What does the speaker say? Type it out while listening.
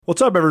What's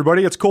up,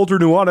 everybody? It's Colter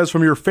Nuanez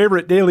from your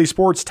favorite daily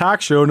sports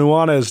talk show,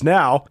 Nuanez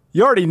Now.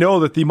 You already know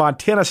that the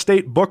Montana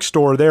State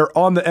bookstore there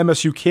on the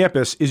MSU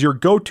campus is your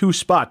go-to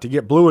spot to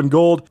get blue and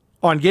gold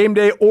on game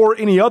day or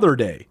any other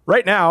day.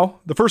 Right now,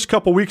 the first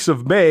couple weeks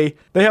of May,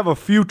 they have a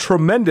few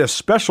tremendous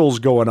specials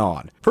going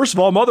on. First of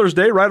all, Mother's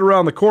Day right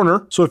around the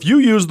corner. So if you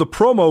use the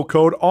promo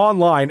code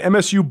online,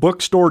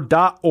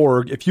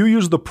 msubookstore.org, if you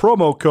use the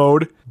promo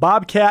code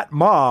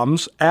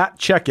BobcatMoms at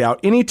checkout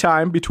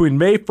anytime between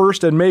May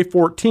 1st and May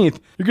 14th,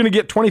 you're going to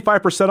get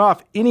 25%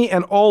 off any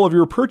and all of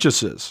your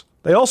purchases.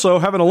 They also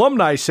have an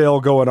alumni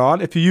sale going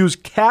on. If you use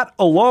CAT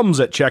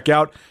Alums at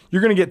checkout,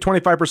 you're going to get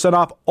 25%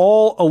 off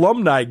all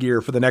alumni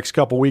gear for the next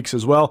couple weeks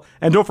as well.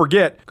 And don't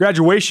forget,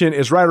 graduation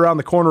is right around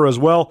the corner as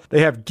well.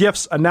 They have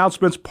gifts,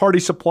 announcements, party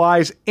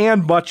supplies,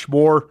 and much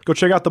more. Go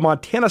check out the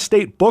Montana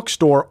State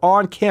bookstore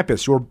on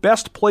campus, your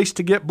best place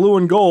to get blue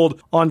and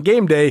gold on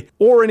game day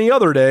or any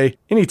other day,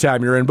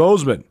 anytime you're in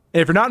Bozeman.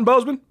 And if you're not in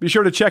Bozeman, be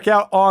sure to check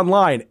out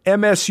online,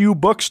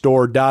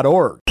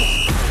 msubookstore.org.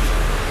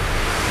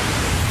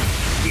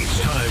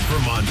 For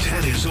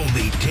Montana's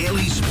only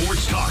daily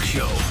sports talk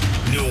show,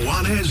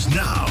 Nuanez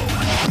Now.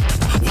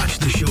 Watch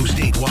the show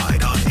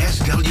statewide on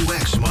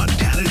SWX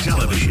Montana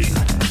Television.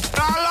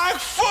 I like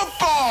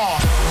football!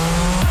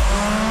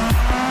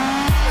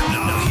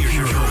 Now here's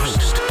your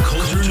host,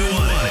 Colter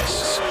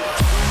Nuanez.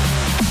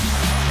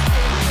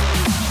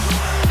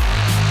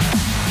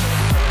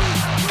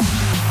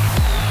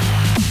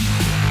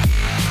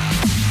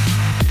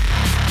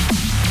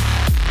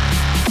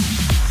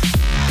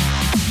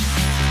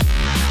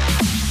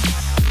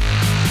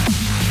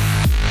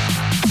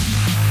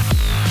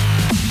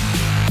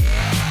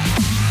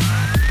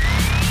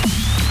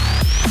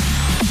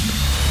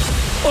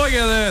 Look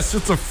at this.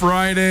 It's a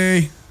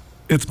Friday.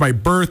 It's my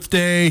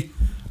birthday.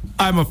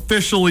 I'm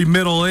officially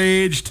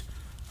middle-aged.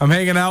 I'm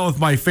hanging out with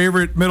my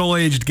favorite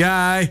middle-aged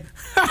guy.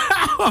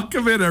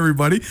 Welcome in,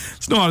 everybody.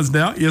 It's Nuanez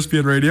Now,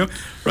 ESPN Radio.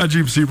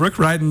 Rajiem Seabrook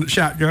riding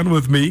shotgun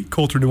with me,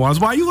 Colter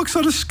Nuanez. Why you look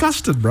so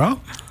disgusted,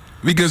 bro?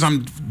 Because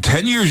I'm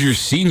 10 years your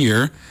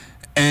senior,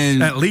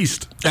 and At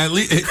least.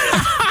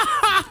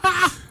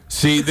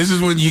 See, this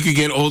is when you could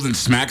get old and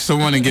smack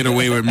someone and get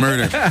away with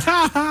murder.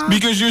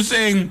 Because you're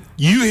saying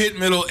you hit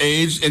middle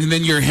age, and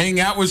then you're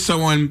hanging out with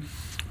someone,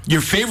 your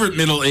favorite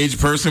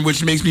middle-aged person,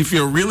 which makes me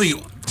feel really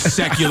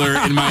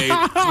secular in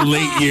my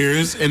late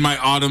years, in my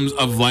autumns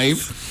of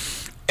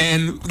life.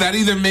 And that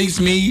either makes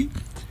me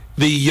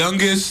the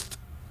youngest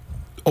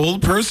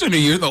old person, or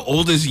you're the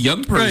oldest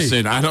young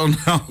person. I don't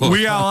know.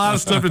 We got a lot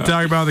of stuff to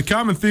talk about. The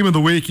common theme of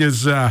the week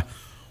is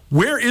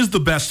where is the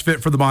best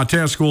fit for the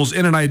Montana schools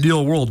in an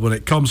ideal world when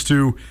it comes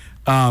to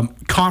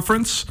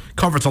conference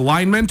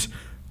alignment,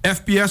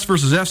 FBS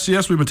versus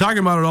FCS. We've been talking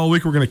about it all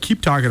week. We're going to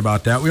keep talking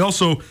about that. We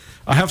also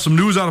have some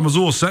news out of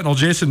Missoula Sentinel.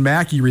 Jason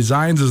Mackey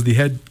resigns as the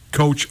head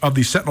coach of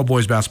the Sentinel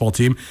boys basketball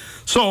team.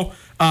 So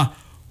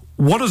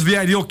what does the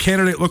ideal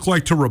candidate look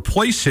like to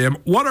replace him?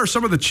 What are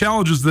some of the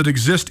challenges that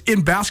exist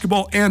in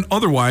basketball and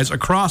otherwise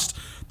across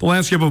the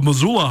landscape of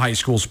Missoula high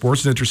school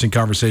sports? An interesting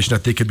conversation I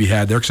think could be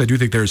had there, because I do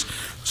think there's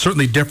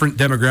certainly different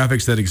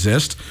demographics that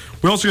exist.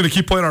 We're also going to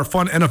keep playing our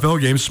fun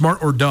NFL game,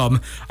 Smart or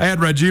Dumb. I had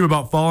Rajiem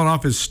about falling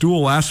off his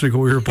stool last week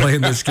when we were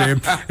playing this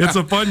game. It's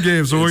a fun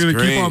game, so we're going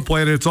to keep on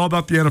playing it. It's all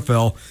about the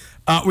NFL.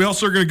 We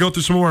also are going to go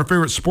through some of our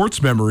favorite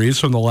sports memories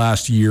from the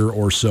last year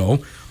or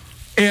so.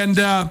 And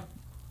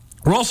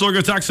we're also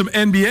going to talk some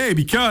NBA,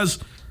 because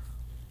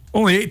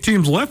only 8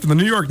 teams left, and the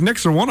New York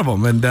Knicks are one of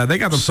them, and they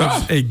got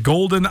themselves a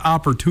golden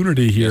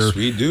opportunity here. Yes,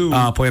 we do.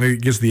 Playing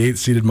against the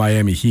 8th-seeded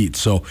Miami Heat.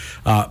 So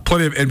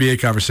plenty of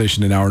NBA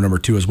conversation in hour number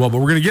 2 as well. But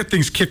we're going to get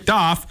things kicked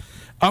off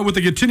with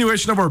the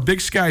continuation of our Big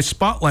Sky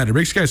Spotlight. Our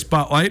Big Sky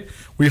Spotlight,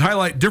 we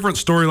highlight different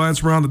storylines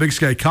from around the Big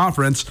Sky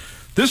Conference.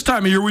 This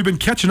time of year, we've been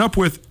catching up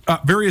with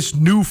various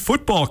new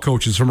football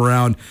coaches from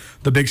around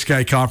the Big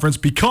Sky Conference,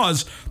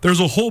 because there's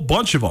a whole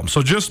bunch of them.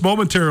 So just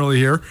momentarily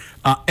here,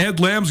 Ed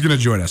Lamb's going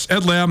to join us.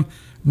 Ed Lamb,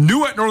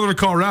 new at Northern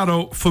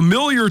Colorado,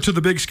 familiar to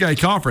the Big Sky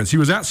Conference. He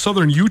was at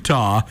Southern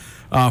Utah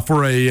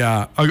for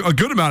a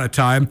good amount of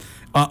time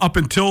up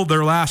until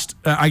their last,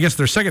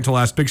 their second to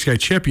last Big Sky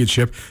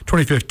Championship,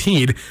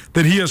 2015.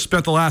 Then he has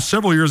spent the last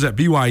several years at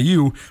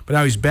BYU, but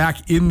now he's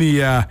back in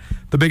the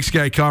Big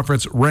Sky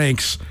Conference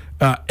ranks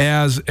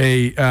as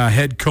a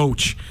head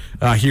coach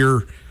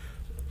here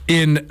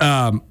in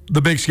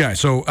the Big Sky.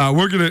 So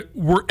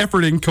we're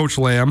efforting Coach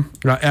Lamb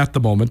at the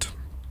moment.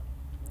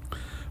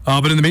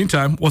 But in the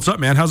meantime, what's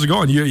up, man? How's it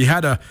going? You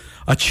had a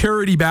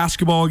charity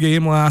basketball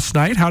game last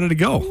night. How did it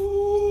go?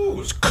 Ooh, it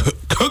was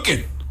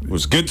cooking. It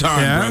was a good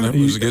time, brother.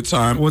 It was a good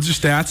time. What's your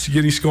stats? You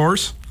get any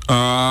scores?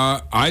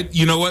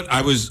 You know what?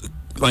 I was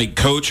like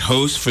coach,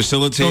 host,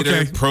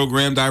 facilitator,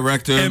 program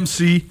director,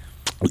 MC.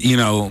 You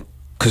know,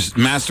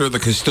 master of the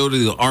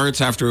custodial arts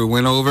after it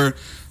went over.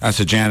 That's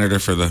a janitor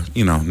for the,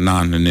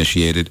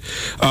 non-initiated.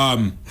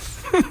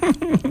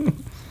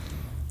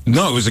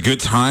 No, it was a good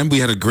time. We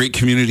had a great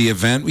community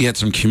event. We had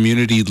some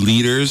community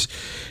leaders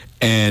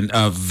and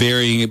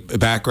varying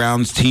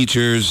backgrounds,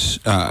 teachers,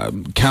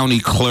 county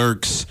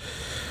clerks,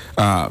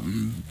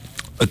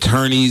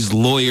 attorneys,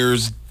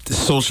 lawyers,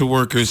 social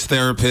workers,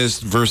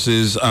 therapists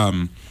versus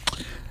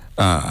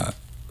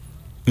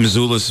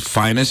Missoula's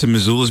finest and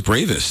Missoula's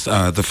bravest.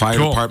 The fire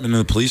department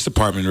and the police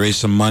department raised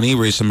some money,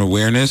 raised some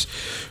awareness,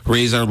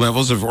 raised our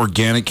levels of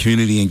organic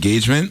community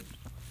engagement.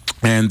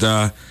 And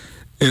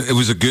it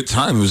was a good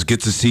time. It was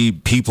good to see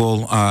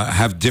people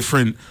have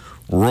different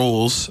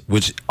roles,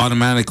 which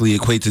automatically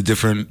equate to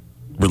different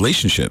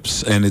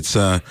relationships. And it's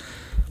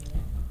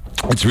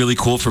really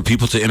cool for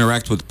people to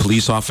interact with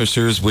police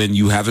officers when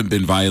you haven't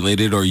been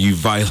violated or you've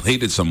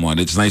violated someone.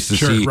 It's nice to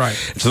see. Right.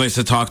 It's nice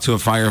to talk to a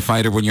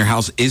firefighter when your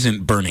house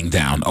isn't burning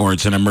down or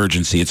it's an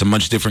emergency. It's a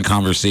much different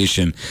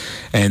conversation,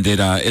 and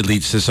it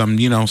leads to some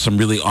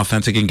really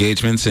authentic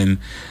engagements and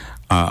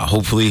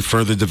hopefully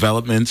further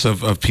developments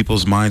of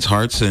people's minds,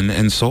 hearts,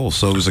 and souls.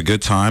 So it was a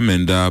good time,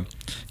 and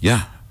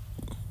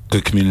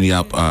good community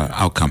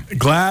outcome.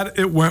 Glad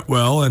it went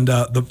well, and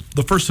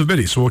the first of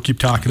many. So we'll keep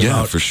talking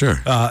about for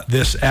sure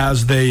this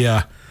as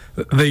they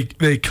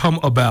come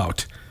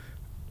about.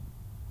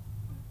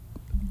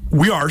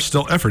 We are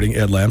still efforting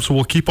Ed Lamb, so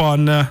we'll keep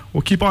on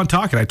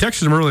talking. I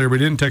texted him earlier, but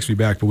he didn't text me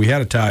back. But we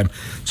had a time,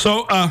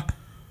 so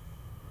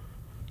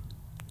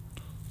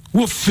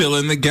we'll fill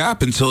in the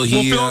gap until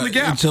he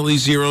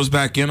zeroes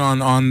back in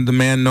on the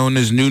man known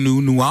as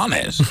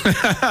Nuanez.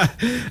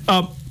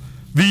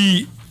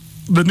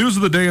 The news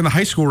of the day in the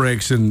high school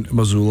ranks in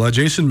Missoula,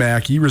 Jason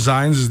Mackey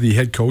resigns as the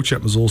head coach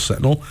at Missoula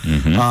Sentinel,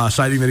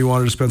 citing that he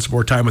wanted to spend some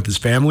more time with his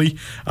family.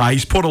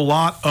 He's put a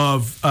lot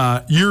of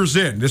years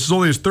in. This is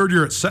only his third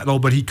year at Sentinel,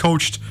 but he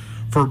coached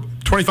for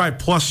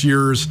 25-plus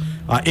years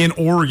in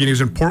Oregon. He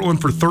was in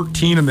Portland for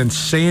 13 and then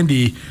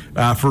Sandy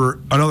for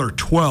another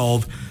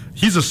 12.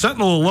 He's a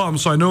Sentinel alum,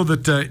 so I know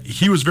that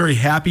he was very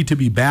happy to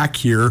be back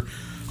here.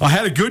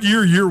 Had a good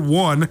year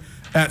one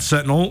at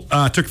Sentinel.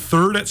 Took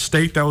third at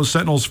state. That was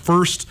Sentinel's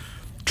first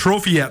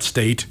trophy at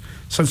state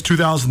since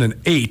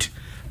 2008,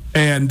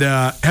 and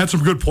had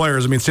some good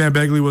players. I mean, Sam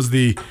Begley was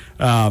the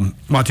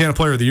Montana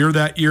Player of the Year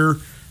that year.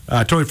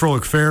 Tony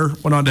Froelich-Fair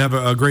went on to have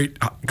a great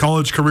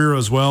college career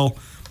as well.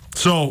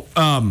 So,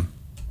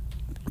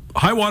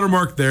 high water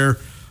mark there.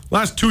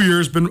 Last 2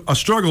 years been a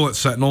struggle at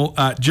Sentinel.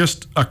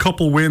 Just a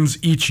couple wins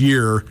each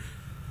year.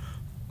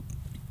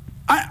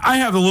 I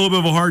have a little bit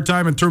of a hard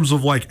time in terms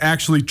of like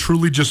actually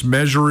truly just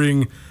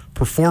measuring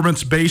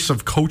performance base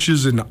of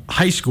coaches in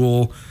high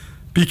school,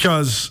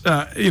 because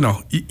you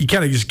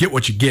kind of just get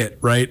what you get,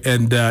 right?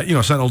 And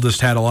Sentinel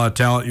just had a lot of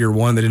talent year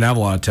one. They didn't have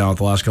a lot of talent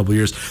the last couple of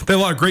years. They had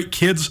a lot of great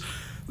kids.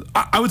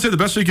 I would say the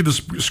best way you could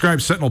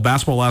describe Sentinel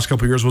basketball the last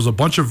couple of years was a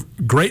bunch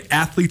of great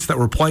athletes that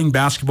were playing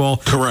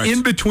basketball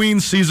in between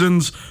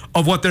seasons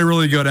of what they're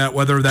really good at,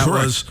 whether that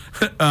was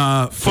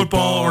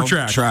football or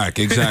track. Track,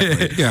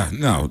 exactly. Yeah,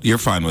 no, you're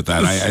fine with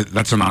that.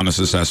 That's an honest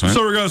assessment.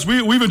 So regardless,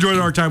 we've enjoyed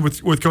our time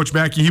with Coach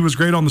Mackey. He was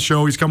great on the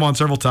show. He's come on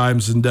several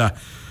times, and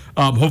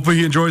hopefully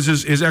he enjoys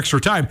his extra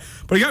time.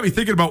 But he got me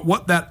thinking about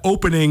what that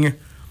opening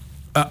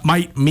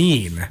might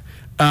mean.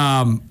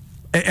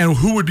 And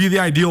who would be the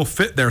ideal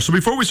fit there? So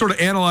before we sort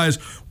of analyze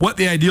what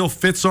the ideal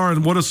fits are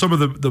and what are some of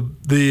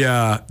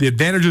the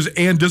advantages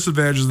and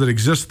disadvantages that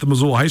exist at the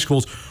Missoula high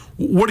schools,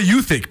 what do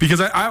you think?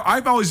 Because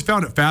I've always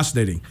found it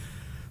fascinating.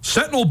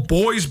 Sentinel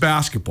boys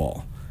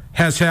basketball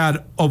has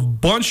had a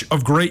bunch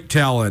of great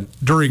talent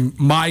during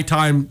my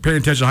time paying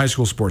attention to high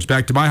school sports,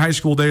 back to my high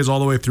school days all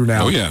the way through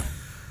now. Oh, yeah.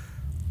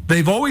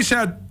 They've always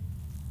had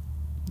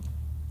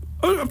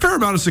a fair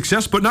amount of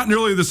success, but not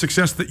nearly the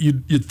success that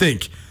you'd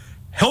think.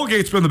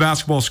 Hellgate's been the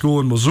basketball school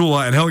in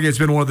Missoula, and Hellgate's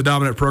been one of the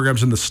dominant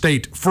programs in the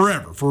state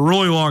forever, for a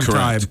really long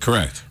time.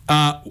 Correct.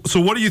 So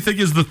what do you think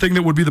is the thing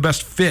that would be the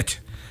best fit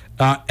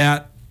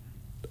at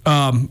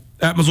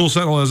Missoula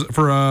Sentinel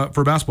for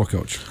a basketball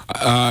coach?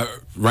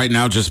 Right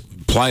now, just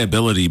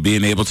pliability,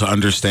 being able to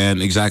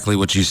understand exactly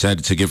what you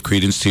said, to give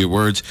credence to your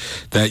words,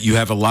 that you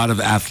have a lot of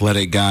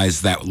athletic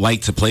guys that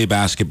like to play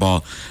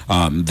basketball.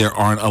 There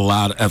aren't a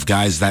lot of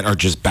guys that are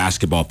just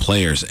basketball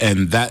players,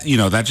 and that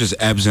that just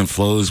ebbs and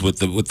flows with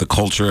the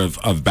culture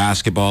of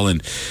basketball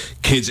and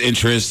kids'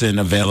 interest and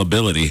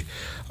availability.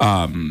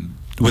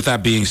 With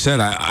that being said,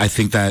 I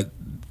think that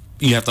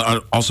you have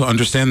to also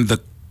understand the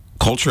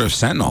culture of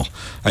Sentinel.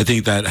 I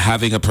think that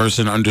having a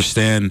person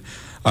understand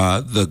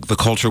the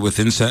culture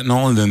within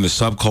Sentinel and then the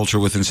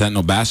subculture within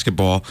Sentinel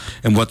basketball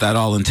and what that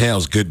all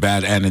entails, good,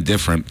 bad, and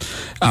indifferent,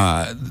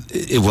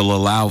 it will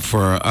allow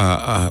for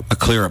a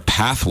clearer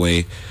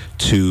pathway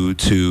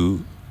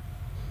to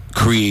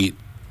create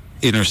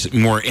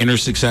more inner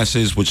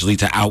successes, which lead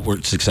to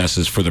outward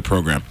successes for the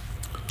program,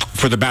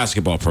 for the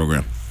basketball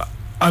program.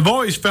 I've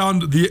always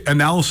found the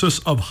analysis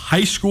of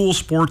high school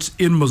sports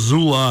in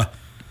Missoula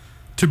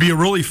to be a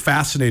really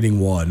fascinating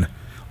one.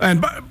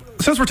 And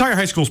since we're talking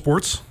high school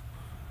sports,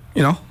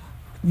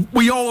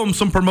 we owe them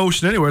some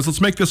promotion anyways. Let's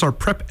make this our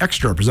Prep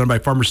Extra, presented by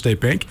Farmers State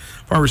Bank.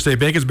 Farmers State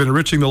Bank has been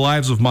enriching the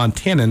lives of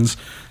Montanans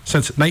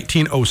since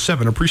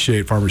 1907.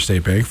 Appreciate Farmers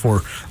State Bank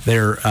for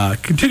their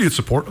continued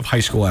support of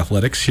high school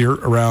athletics here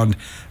around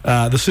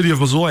the city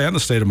of Missoula and the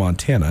state of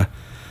Montana.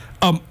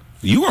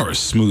 You are a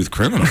smooth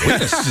criminal. We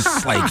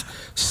just like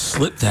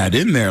slip that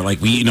in there.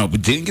 Like we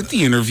didn't get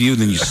the interview,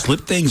 then you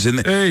slip things in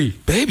there. Hey,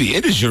 baby,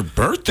 it is your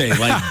birthday.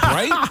 Like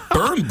bright,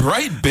 burn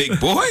bright, big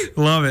boy.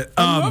 Love it.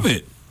 I love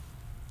it.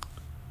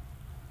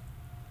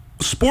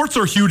 Sports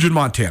are huge in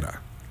Montana.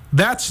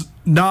 That's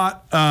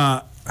not.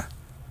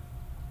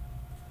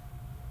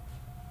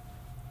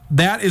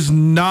 That is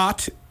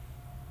not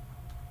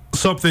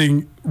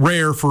something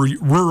rare for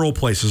rural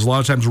places. A lot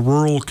of times,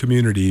 rural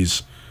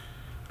communities.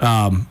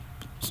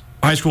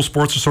 High school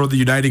sports are sort of the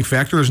uniting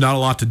factor. There's not a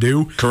lot to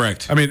do.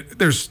 Correct. I mean,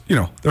 there's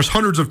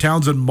hundreds of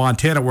towns in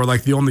Montana where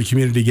like the only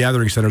community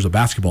gathering center is a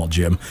basketball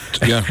gym.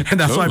 Yeah, and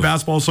that's why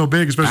basketball is so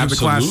big, especially the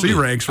Class C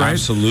ranks, right?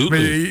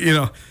 Absolutely.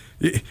 I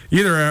mean,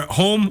 either at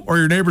home or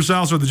your neighbor's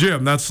house or the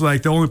gym. That's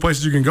like the only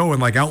places you can go in,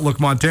 like Outlook,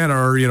 Montana,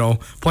 or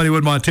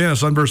Plentywood, Montana,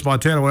 Sunburst,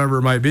 Montana, whatever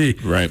it might be.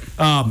 Right.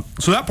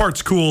 So that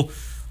part's cool.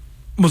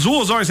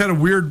 Missoula's always had a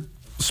weird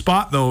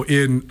spot though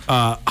in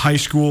high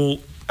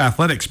school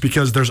athletics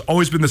because there's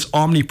always been this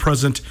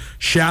omnipresent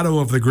shadow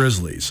of the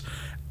Grizzlies.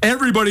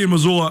 Everybody in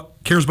Missoula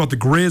cares about the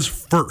Grizz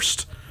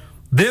first.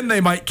 Then they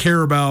might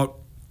care about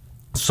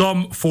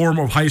some form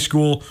of high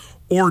school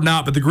or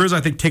not, but the Grizz,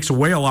 I think, takes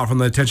away a lot from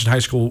the attention high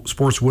school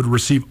sports would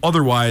receive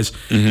otherwise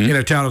in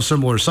a town of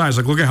similar size.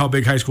 Like, look at how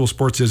big high school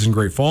sports is in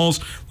Great Falls.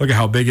 Look at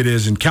how big it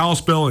is in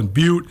Kalispell, in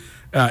Butte,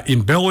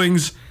 in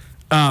Billings.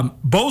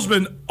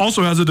 Bozeman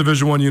also has a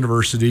Division I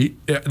university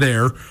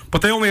there,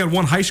 but they only had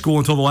one high school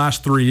until the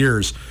last 3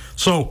 years.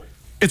 So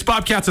it's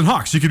Bobcats and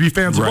Hawks. You could be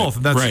fans of both.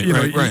 And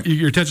that's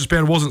your attention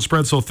span wasn't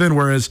spread so thin.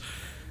 Whereas,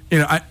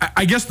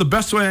 I guess the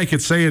best way I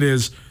could say it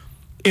is,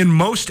 in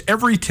most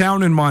every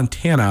town in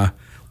Montana,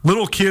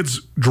 little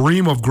kids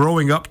dream of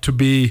growing up to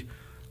be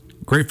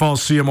Great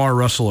Falls CMR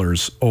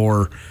wrestlers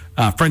or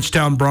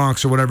Frenchtown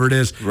Bronx or whatever it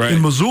is. Right.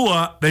 In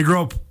Missoula, they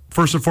grow up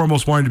first and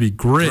foremost wanting to be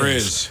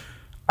Grizz.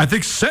 I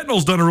think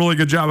Sentinel's done a really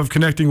good job of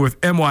connecting with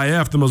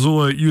MYF, the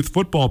Missoula Youth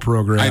Football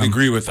Program. I'd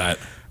agree with that.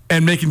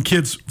 And making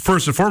kids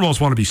first and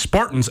foremost want to be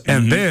Spartans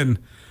and then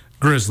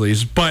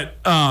Grizzlies. But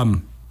I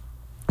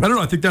don't know.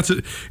 I think it's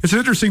an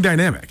interesting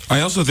dynamic. I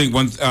also think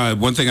one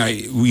thing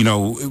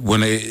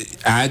when I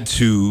add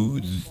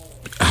to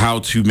how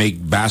to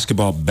make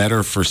basketball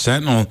better for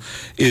Sentinel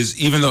is,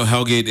 even though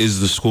Hellgate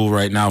is the school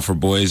right now for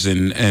boys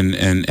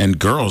and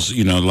girls,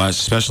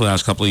 especially the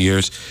last couple of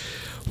years,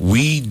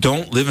 we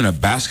don't live in a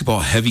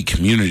basketball-heavy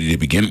community to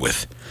begin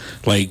with.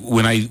 Like,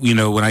 when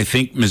I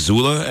think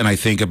Missoula and I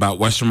think about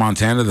Western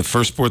Montana, the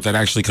first sport that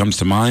actually comes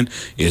to mind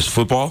is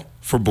football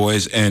for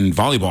boys and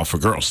volleyball for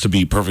girls, to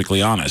be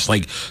perfectly honest.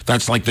 Like,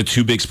 that's like the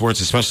two big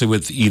sports, especially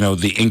with,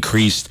 the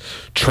increased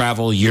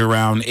travel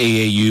year-round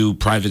AAU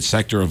private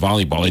sector of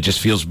volleyball. It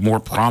just feels more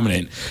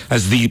prominent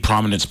as the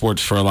prominent sport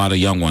for a lot of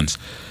young ones.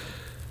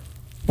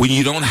 When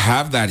you don't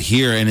have that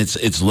here and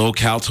it's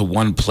locale to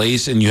one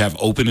place and you have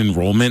open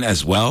enrollment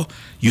as well,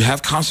 you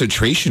have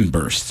concentration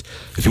bursts.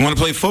 If you want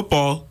to play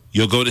football,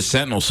 you'll go to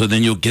Sentinel. So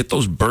then you'll get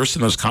those bursts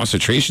and those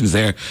concentrations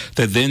there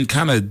that then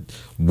kind of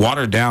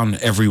water down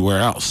everywhere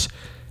else.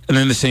 And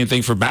then the same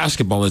thing for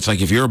basketball. It's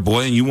like, if you're a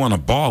boy and you want a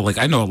ball, like,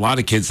 I know a lot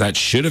of kids that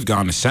should have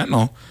gone to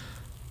Sentinel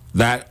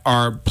that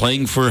are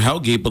playing for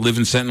Hellgate but live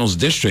in Sentinel's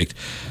district.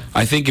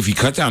 I think if you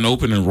cut down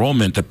open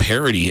enrollment, the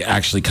parity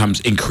actually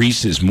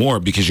increases more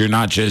because you're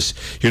not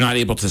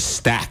able to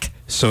stack,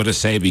 so to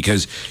say,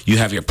 because you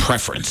have your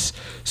preference.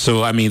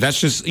 So, I mean, that's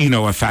just,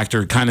 a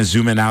factor. Kind of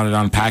zooming out and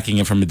unpacking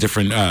it from a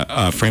different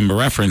frame of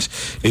reference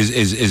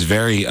is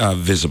very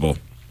visible.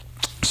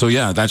 So,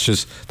 yeah,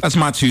 that's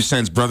my 2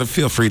 cents, brother.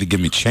 Feel free to give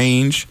me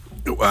change.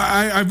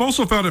 I've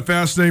also found it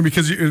fascinating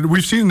because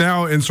we've seen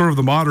now in sort of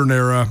the modern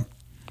era,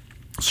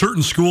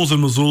 certain schools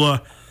in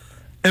Missoula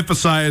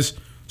emphasize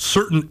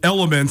certain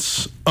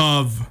elements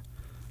of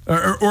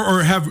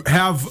or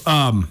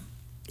have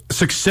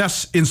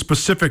success in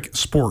specific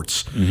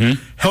sports.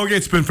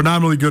 Hellgate's been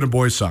phenomenally good in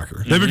boys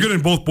soccer. They've been good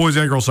in both boys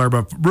and girls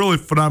soccer, but really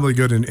phenomenally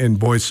good in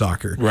boys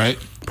soccer. Right.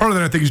 Part of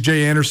that, I think, is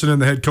Jay Anderson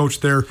and the head coach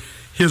there.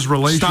 His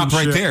relationship. Stop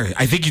right there.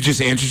 I think you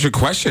just answered your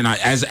question.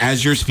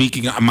 As you're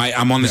speaking,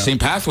 I'm on the same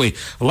pathway.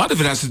 A lot of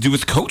it has to do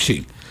with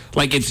coaching.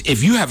 Like,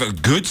 if you have a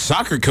good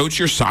soccer coach,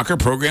 your soccer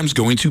program's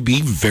going to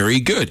be very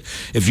good.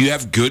 If you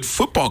have good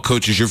football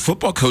coaches, your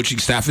football coaching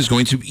staff is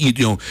going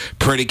to,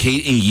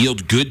 predicate and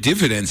yield good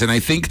dividends. And I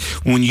think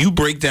when you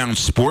break down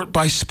sport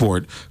by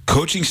sport,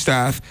 coaching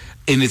staff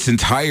in its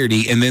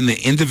entirety, and then the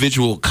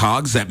individual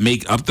cogs that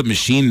make up the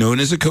machine known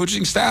as a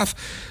coaching staff,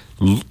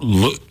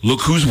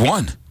 look who's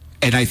won.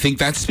 And I think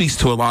that speaks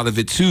to a lot of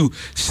it too.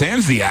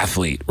 Sans the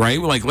athlete,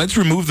 right? Like, let's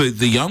remove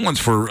the young ones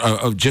for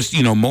just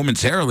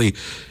momentarily.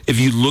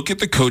 If you look at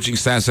the coaching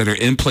staffs that are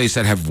in place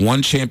that have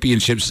won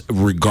championships,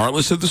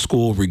 regardless of the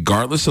school,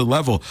 regardless of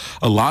level,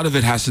 a lot of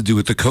it has to do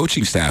with the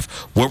coaching staff.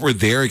 What were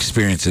their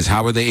experiences?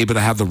 How were they able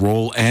to have the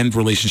role and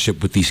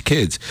relationship with these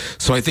kids?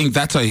 So I think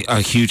that's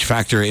a huge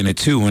factor in it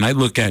too. When I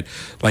look at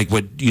like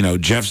what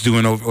Jeff's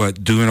doing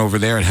over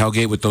there at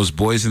Hellgate with those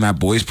boys in that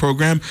boys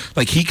program,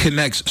 like, he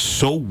connects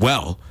so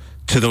well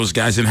to those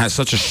guys and has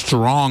such a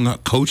strong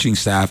coaching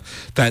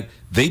staff that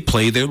they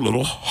play their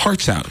little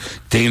hearts out.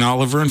 Dane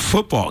Oliver in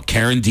football,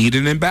 Karen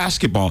Deedon in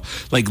basketball.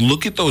 Like,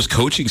 look at those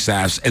coaching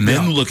staffs, and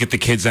then look at the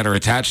kids that are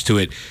attached to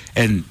it.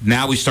 And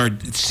now we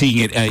start seeing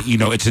it.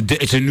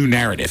 It's a new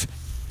narrative.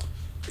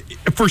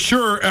 For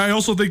sure. I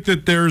also think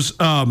that there's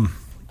an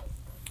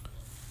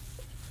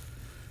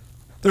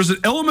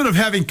element of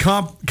having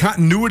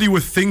continuity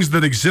with things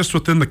that exist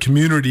within the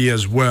community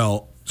as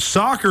well.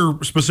 Soccer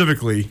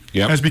specifically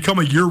has become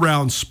a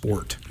year-round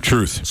sport.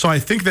 Truth. So I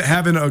think that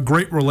having a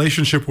great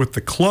relationship with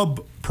the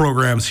club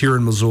programs here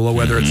in Missoula,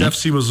 whether it's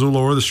FC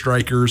Missoula or the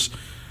Strikers,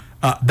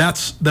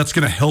 that's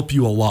going to help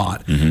you a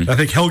lot. I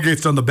think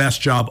Hellgate's done the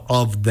best job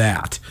of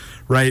that,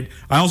 right?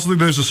 I also think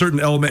there's a certain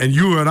element, and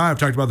you and I have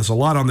talked about this a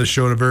lot on this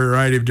show in a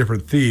variety of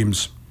different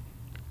themes.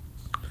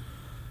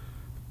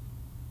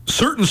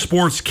 Certain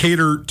sports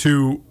cater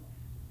to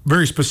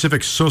very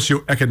specific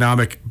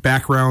socioeconomic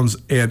backgrounds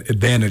and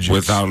advantages.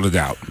 Without a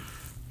doubt.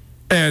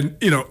 And,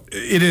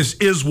 it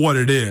is what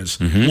it is.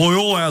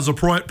 Loyola, as a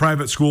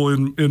private school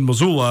in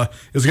Missoula,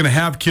 is going to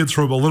have kids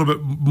from a little bit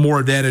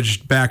more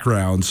advantaged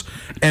backgrounds.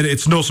 And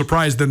it's no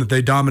surprise then that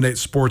they dominate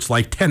sports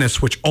like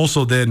tennis, which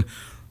also then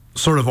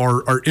sort of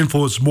are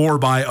influenced more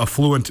by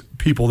affluent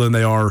people than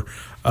they are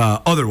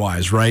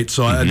otherwise, right?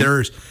 So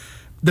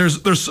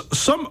there's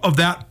some of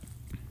that.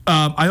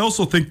 I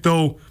also think,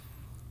 though,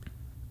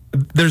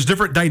 there's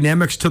different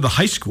dynamics to the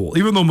high school.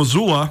 Even though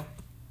Missoula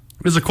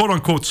is a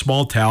quote-unquote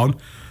small town,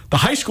 the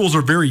high schools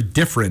are very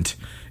different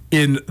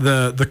in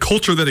the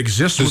culture that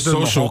exists within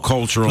the social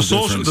cultural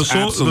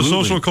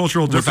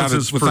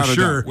differences for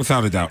sure.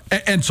 Without a doubt.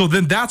 And so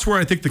then that's where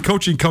I think the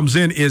coaching comes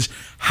in is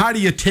how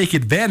do you take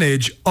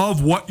advantage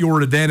of what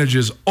your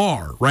advantages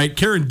are, right?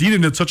 Karen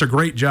Deedon did such a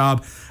great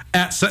job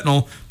at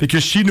Sentinel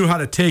because she knew how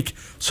to take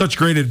such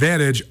great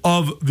advantage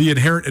of the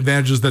inherent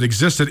advantages that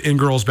existed in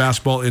girls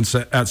basketball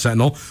at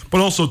Sentinel,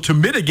 but also to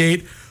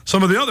mitigate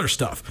some of the other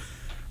stuff.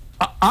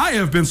 I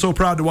have been so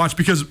proud to watch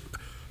because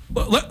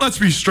let's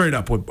be straight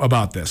up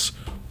about this.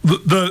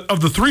 Of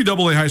the three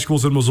AA high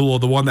schools in Missoula,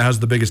 the one that has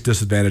the biggest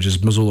disadvantage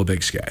is Missoula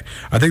Big Sky.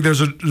 I think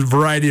there's a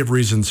variety of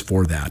reasons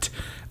for that.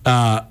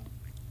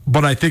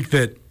 But I think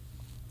that,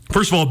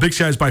 first of all, Big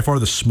Sky is by far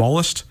the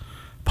smallest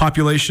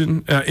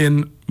population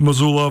in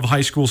Missoula of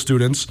high school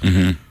students.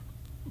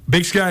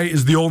 Big Sky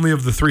is the only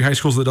of the three high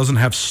schools that doesn't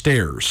have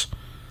stairs.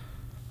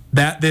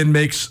 That then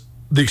makes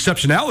the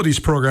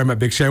exceptionalities program at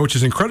Big Sky, which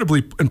is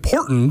incredibly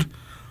important,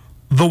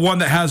 the one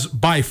that has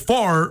by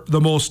far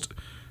the most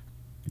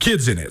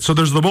kids in it. So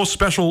there's the most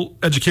special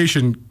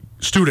education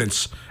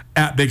students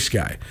at Big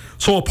Sky.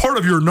 So a part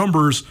of your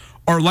numbers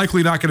are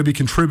likely not going to be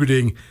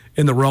contributing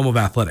in the realm of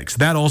athletics.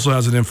 That also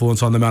has an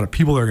influence on the amount of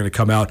people that are going to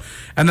come out.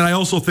 And then I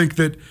also think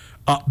that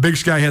Big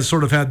Sky has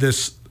sort of had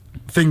this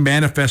thing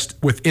manifest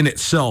within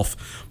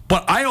itself.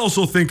 But I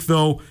also think,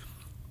 though,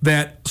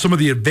 that some of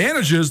the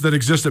advantages that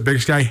exist at Big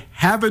Sky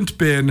haven't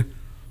been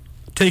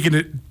taken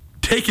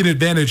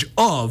advantage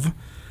of.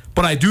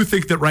 But I do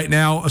think that right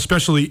now,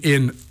 especially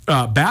in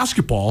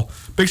basketball,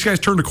 Big Sky's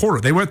turned a corner.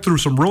 They went through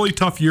some really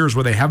tough years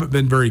where they haven't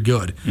been very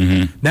good.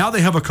 Now they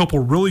have a couple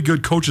really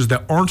good coaches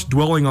that aren't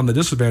dwelling on the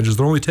disadvantages.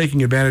 They're only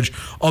taking advantage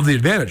of the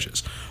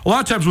advantages. A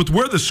lot of times with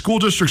where the school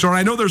districts are,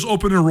 I know there's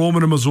open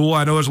enrollment in Missoula.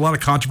 I know there's a lot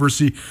of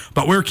controversy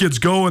about where kids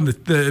go and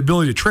the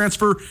ability to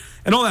transfer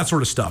and all that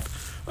sort of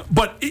stuff.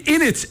 But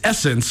in its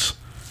essence,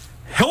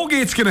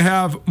 Hellgate's going to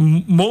have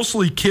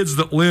mostly kids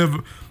that live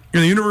in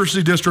the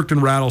University District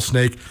in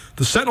Rattlesnake.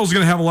 The Sentinel's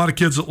going to have a lot of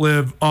kids that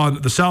live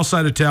on the south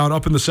side of town,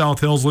 up in the South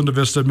Hills, Linda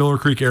Vista, Miller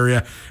Creek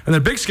area. And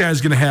then Big Sky is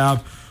going to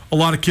have a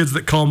lot of kids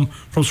that come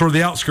from sort of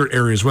the outskirt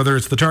areas, whether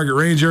it's the Target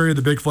Range area,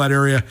 the Big Flat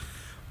area,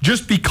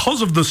 just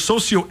because of the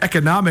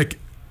socioeconomic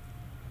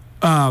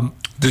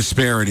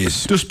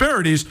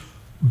disparities.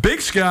 Big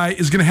Sky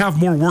is going to have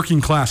more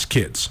working class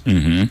kids.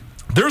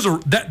 There's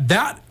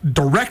that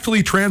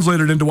directly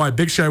translated into why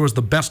Big Sky was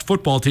the best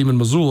football team in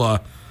Missoula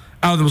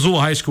out of the Missoula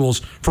high schools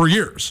for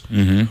years.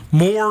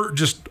 More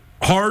just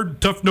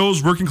hard,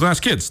 tough-nosed, working-class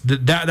kids.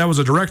 That was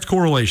a direct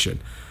correlation.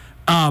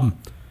 And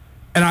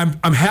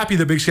I'm happy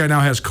that Big Sky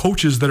now has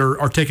coaches that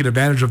are taking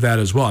advantage of that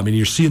as well. I mean,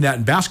 you're seeing that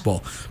in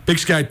basketball. Big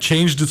Sky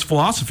changed its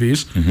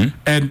philosophies,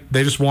 and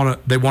they just want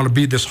to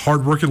be this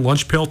hard-working,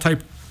 lunch pail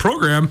type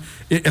program,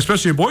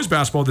 especially in boys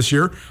basketball this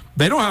year.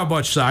 They don't have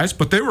much size,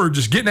 but they were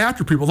just getting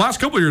after people. The last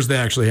couple of years they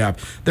actually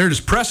have. They're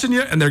just pressing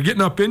you, and they're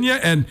getting up in you,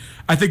 and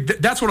I think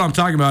that's what I'm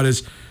talking about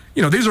is,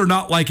 these are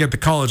not like at the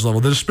college level.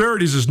 The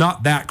disparities is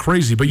not that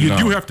crazy, but you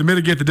do have to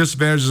mitigate the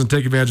disadvantages and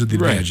take advantage of the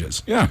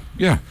advantages. Yeah.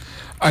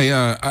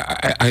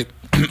 I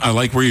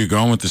like where you're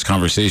going with this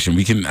conversation.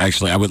 We can I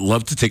would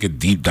love to take a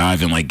deep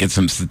dive and get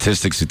some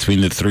statistics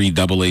between the three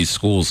AA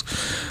schools.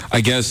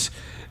 I guess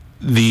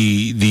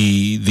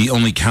the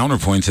only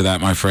counterpoint to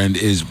that, my friend,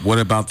 is what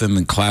about them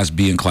in Class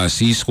B and Class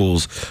C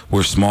schools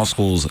where small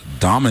schools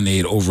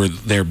dominate over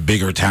their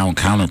bigger town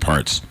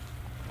counterparts?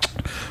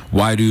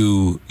 Why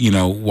do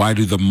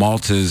the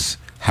Maltas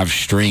have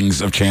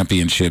strings of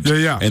championships,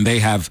 and they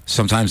have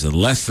sometimes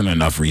less than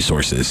enough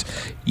resources,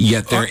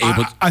 yet they're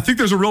able. I think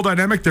there's a real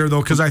dynamic there,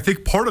 though, because I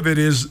think part of it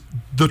is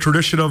the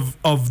tradition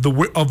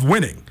of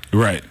winning.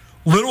 Right.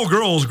 Little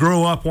girls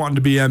grow up wanting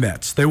to be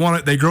Emmets.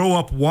 They grow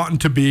up wanting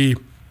to be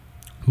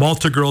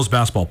Malta girls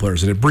basketball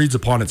players, and it breeds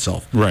upon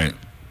itself. Right.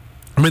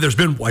 I mean, there's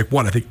been, I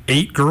think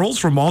 8 girls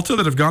from Malta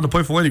that have gone to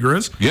play for Lady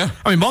Grizz. Yeah.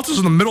 I mean, Malta's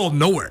in the middle of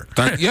nowhere.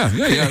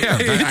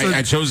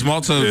 I chose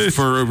Malta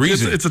for a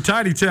reason. It's a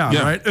tiny town,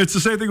 right? It's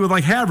the same thing with,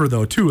 Havre,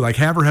 though, too.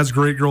 Havre has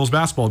great girls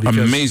basketball.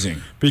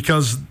 Amazing.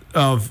 Because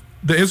of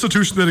the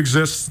institution that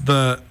exists,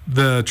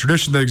 the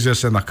tradition that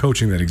exists, and the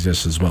coaching that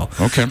exists as well.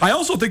 Okay. I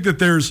also think that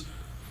there's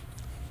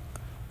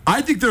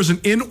an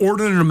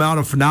inordinate amount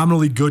of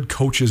phenomenally good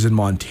coaches in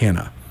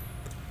Montana.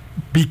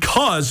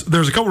 Because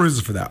there's a couple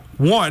reasons for that.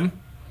 One,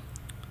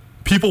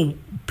 people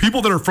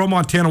that are from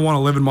Montana want to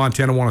live in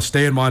Montana, want to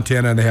stay in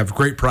Montana, and they have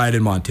great pride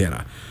in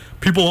Montana.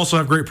 People also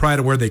have great pride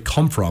in where they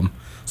come from.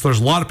 So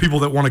there's a lot of people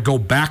that want to go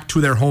back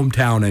to their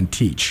hometown and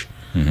teach.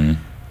 Mm-hmm.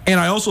 And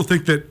I also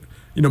think that,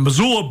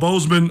 Missoula,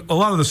 Bozeman, a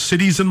lot of the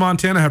cities in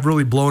Montana have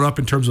really blown up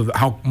in terms of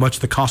how much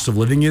the cost of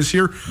living is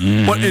here.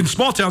 Mm-hmm. But in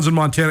small towns in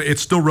Montana,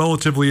 it's still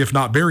relatively, if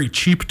not very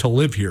cheap to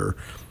live here.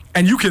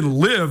 And you can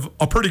live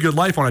a pretty good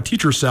life on a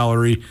teacher's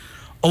salary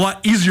a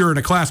lot easier in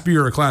a Class B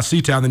or a Class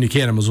C town than you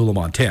can in Missoula,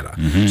 Montana.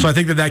 Mm-hmm. So I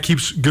think that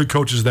keeps good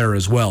coaches there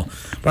as well.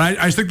 But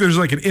I think there's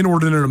an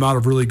inordinate amount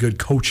of really good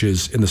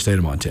coaches in the state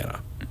of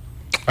Montana.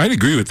 I'd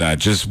agree with that.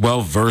 Just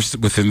well-versed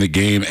within the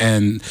game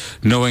and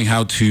knowing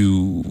how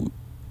to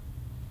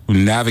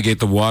navigate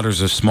the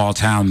waters of small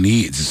town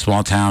needs, a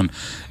small town,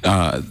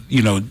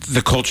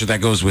 the culture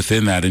that goes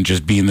within that, and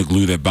just being the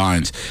glue that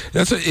binds.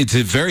 It's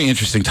a very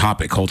interesting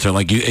topic, Colter.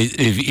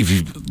 If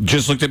you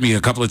just looked at me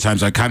a couple of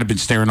times, I've kind of been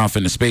staring off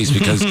into space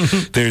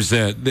because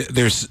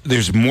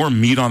there's more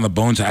meat on the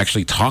bone to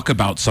actually talk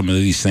about some of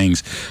these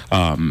things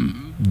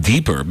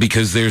deeper,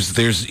 because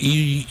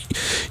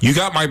you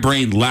got my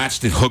brain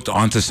latched and hooked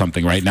onto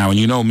something right now. And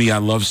you know me, I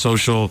love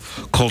social,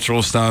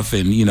 cultural stuff,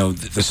 and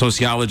the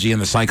sociology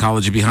and the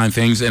psychology behind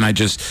things. And I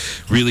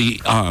just really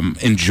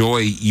enjoy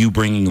you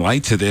bringing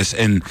light to this.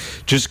 And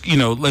just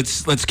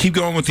let's keep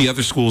going with the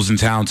other schools in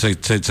town to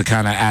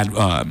kind of add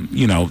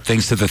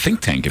things to the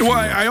think tank. Well,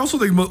 I also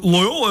think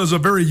Loyola is a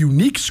very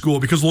unique school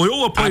because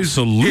Loyola plays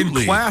in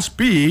Class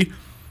B,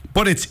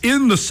 but it's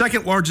in the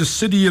second largest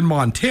city in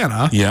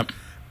Montana. Yep.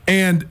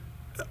 And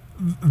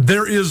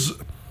there's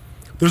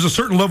a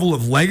certain level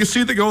of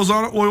legacy that goes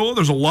on at Loyola.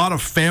 There's a lot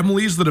of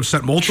families that have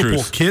sent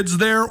multiple kids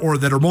there, or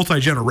that are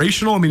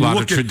multi-generational. I mean, a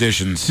lot of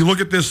traditions. You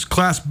look at this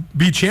Class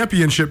B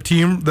championship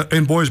team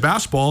in boys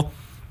basketball,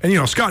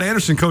 and Scott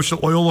Anderson coached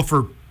at Loyola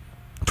for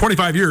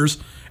 25 years,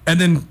 and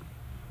then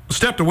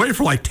stepped away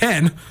for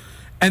 10,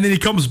 and then he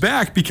comes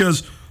back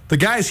because the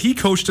guys he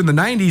coached in the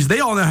 90s, they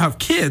all now have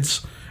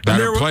kids. That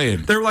are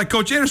playing. They were like,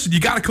 Coach Anderson, you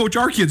got to coach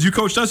our kids. You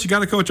coached us, you got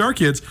to coach our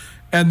kids.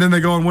 And then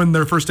they go and win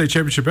their first state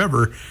championship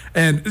ever.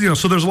 And,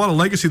 so there's a lot of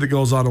legacy that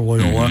goes on in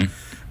Loyola.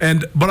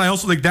 Mm-hmm. But I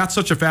also think that's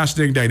such a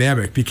fascinating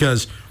dynamic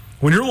because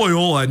when you're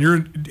Loyola and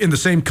you're in the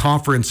same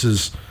conference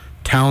as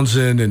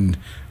Townsend and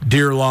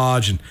Deer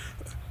Lodge and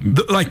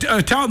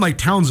a town like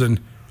Townsend,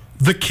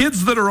 the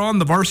kids that are on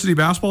the varsity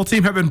basketball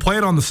team have been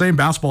playing on the same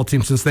basketball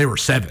team since they were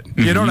 7. Mm-hmm.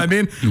 You know what I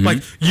mean?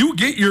 Mm-hmm. You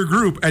get your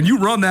group and you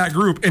run that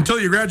group until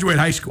you graduate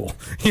high school,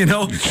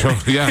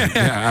 Yeah,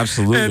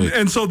 absolutely.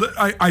 And so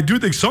I do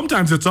think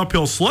sometimes it's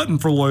uphill sledding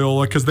for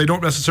Loyola because they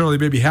don't necessarily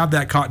maybe have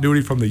that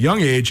continuity from the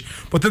young age.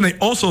 But then they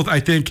also, I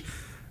think,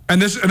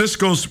 and this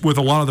goes with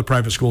a lot of the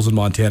private schools in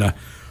Montana,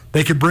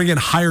 they could bring in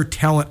higher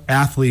talent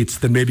athletes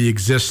than maybe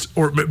exist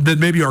or that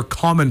maybe are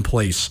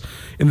commonplace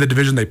in the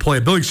division they play.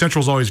 Billings Central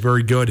is always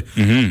very good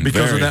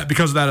because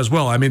of that as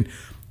well. I mean,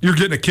 you're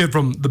getting a kid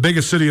from the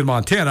biggest city in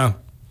Montana,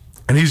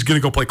 and he's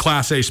going to go play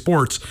Class A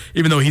sports,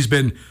 even though he's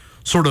been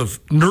sort of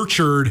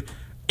nurtured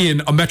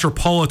in a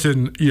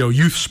metropolitan,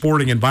 youth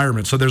sporting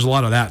environment. So there's a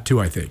lot of that too,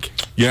 I think.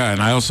 Yeah,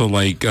 and I also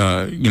like,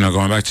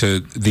 going back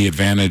to the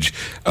advantage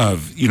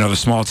of, the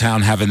small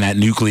town having that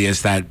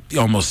nucleus, that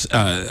almost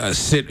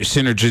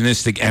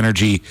synergistic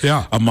energy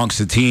amongst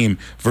the team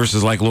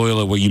versus like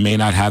Loyola, where you may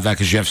not have that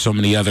because you have so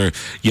many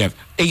you have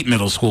 8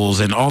 middle schools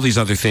and all these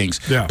other things.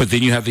 Yeah. But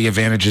then you have the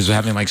advantages of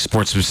having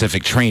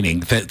sports-specific training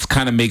that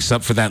kind of makes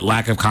up for that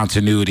lack of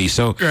continuity.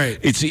 So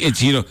it's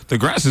the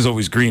grass is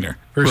always greener.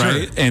 For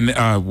right? Sure.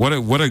 And what a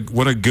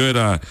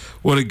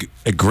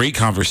great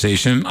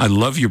conversation. I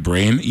love your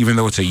brain, even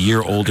though it's a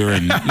year older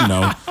and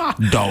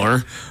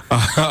duller.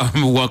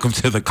 Welcome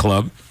to the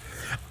club.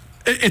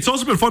 It's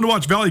also been fun to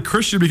watch Valley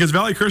Christian because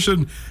Valley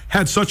Christian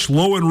had such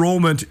low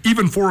enrollment,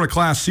 even for a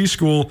Class C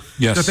school,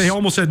 that they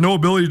almost had no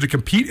ability to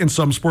compete in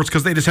some sports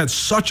because they just had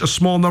such a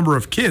small number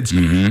of kids.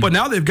 Mm-hmm. But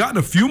now they've gotten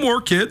a few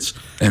more kids.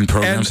 And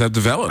programs have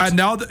developed. And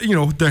now,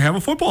 they have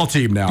a football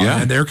team now.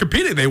 Yeah. And they're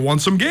competing. They won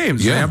some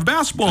games. Yeah. They have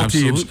basketball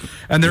teams.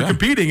 And they're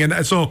competing.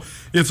 And so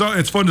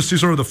it's fun to see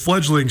sort of the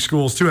fledgling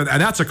schools, too. And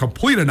that's a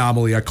complete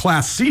anomaly, a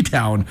Class C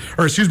town,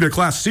 or excuse me, a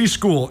Class C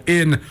school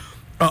in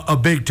a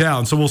big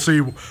town. So we'll see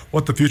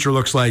what the future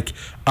looks like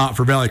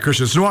for Valley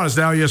Christian. Nuanez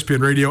Now,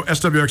 ESPN Radio,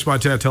 SWX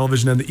Montana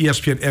Television, and the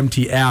ESPN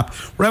MT app.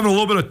 We're having a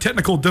little bit of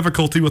technical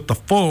difficulty with the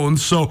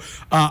phones, so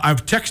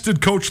I've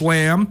texted Coach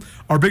Lamb.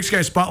 Our Big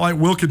Sky Spotlight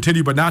will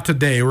continue, but not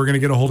today. We're going to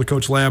get a hold of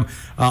Coach Lamb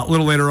a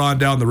little later on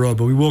down the road,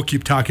 but we will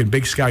keep talking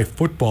Big Sky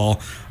football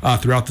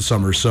throughout the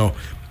summer. So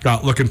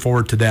looking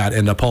forward to that,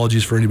 and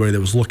apologies for anybody that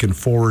was looking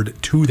forward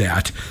to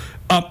that.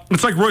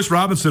 It's like Royce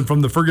Robinson from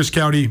the Fergus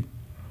County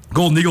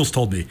Golden Eagles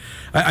told me.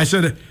 I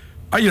said,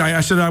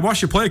 I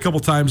watched you play a couple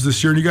times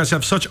this year, and you guys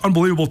have such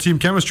unbelievable team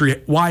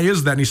chemistry. Why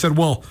is that? And he said,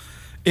 well,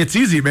 it's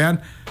easy,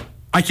 man.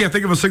 I can't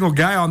think of a single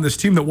guy on this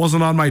team that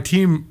wasn't on my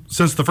team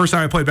since the first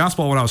time I played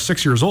basketball when I was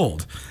 6 years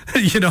old.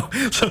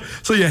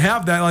 So you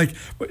have that. Like,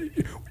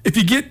 if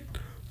you get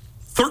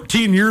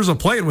 13 years of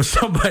playing with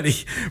somebody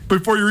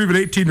before you're even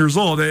 18 years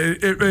old,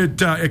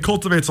 it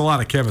cultivates a lot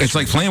of chemistry. It's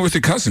like playing with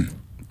your cousin.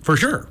 For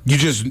sure.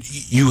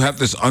 You have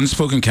this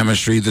unspoken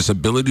chemistry, this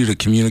ability to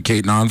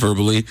communicate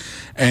non-verbally,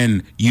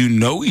 and you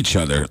know each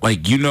other. Like,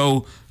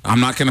 I'm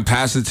not going to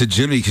pass it to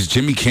Jimmy because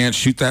Jimmy can't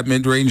shoot that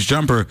mid-range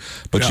jumper,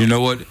 but you know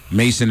what?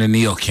 Mason and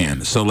Neil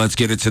can. So let's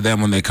get it to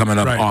them when they're coming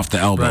up off the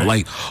elbow. Right.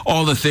 Like,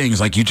 all the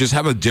things. Like, you just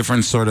have a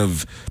different sort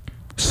of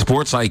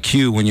sports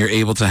IQ when you're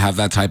able to have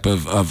that type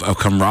of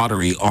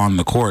camaraderie on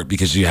the court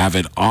because you have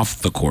it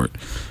off the court.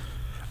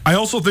 I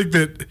also think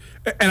that,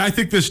 and I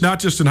think this not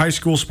just in high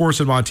school sports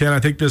in Montana, I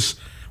think this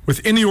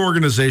with any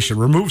organization,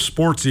 remove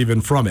sports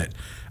even from it.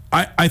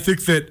 I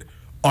think that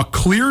a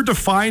clear,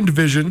 defined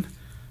vision,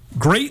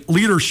 great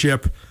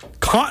leadership,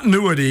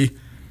 continuity,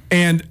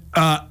 and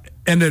an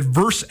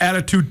adverse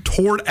attitude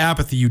toward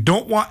apathy. You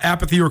don't want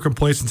apathy or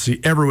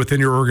complacency ever within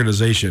your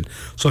organization.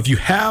 So if you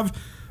have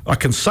a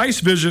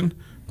concise vision,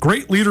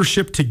 great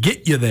leadership to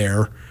get you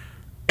there,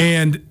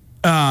 and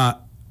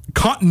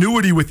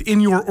continuity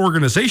within your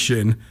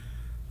organization,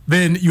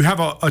 then you have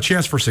a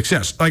chance for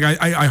success. Like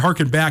I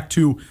hearken back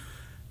to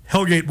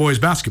Hellgate Boys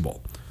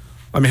basketball.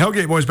 I mean,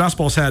 Hellgate Boys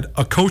basketball has had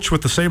a coach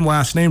with the same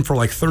last name for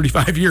like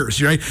 35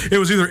 years, right? It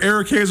was either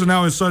Eric Hayes or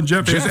now his son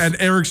Jeff Hayes, and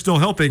Eric's still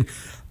helping.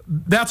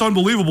 That's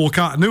unbelievable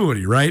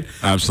continuity, right?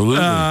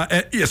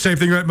 Absolutely. Same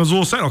thing at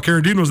Missoula Sentinel.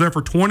 Karen Dean was there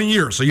for 20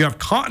 years. So you have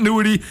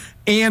continuity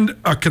and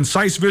a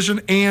concise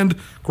vision and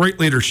great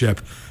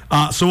leadership.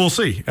 So we'll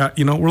see.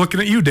 We're looking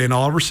at you, Dane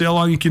Oliver. See how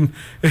long you can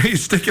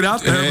stick it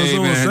out there. Hey,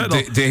 man.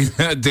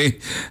 Dane,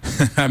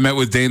 I met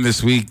with Dane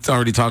this week,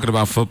 already talking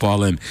about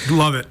football, and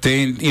love it.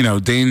 Dane,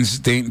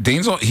 Dane's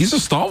he's a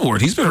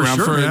stalwart. He's been around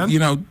for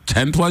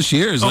 10 plus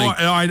years.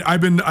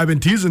 I've been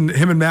teasing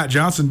him and Matt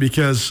Johnson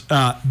because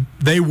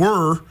they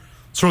were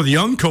sort of the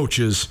young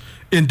coaches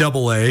in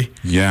AA.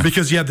 Yeah.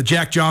 Because you had the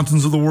Jack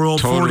Johnsons of the world,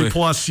 totally. 40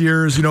 plus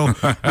years. Ron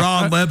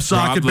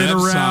Lebsock had been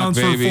around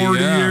for 40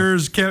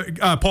 years.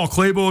 Paul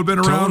Claybo had been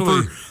around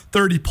for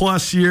 30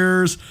 plus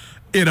years.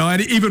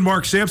 And even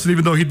Mark Sampson,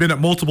 even though he'd been at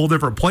multiple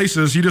different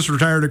places, he just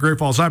retired at Great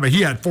Falls High, but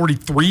he had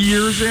 43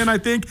 years in, I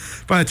think,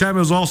 by the time it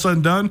was all said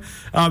and done,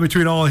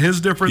 between all of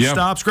his different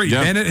stops. Great.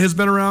 Bennett has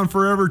been around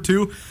forever,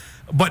 too.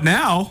 But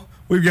now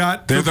we've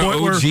got they're the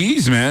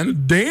OGs,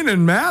 man. Dane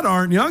and Matt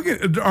aren't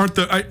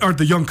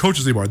the young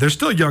coaches anymore. They're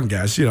still young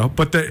guys,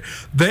 but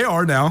they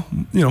are now,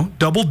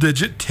 double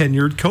digit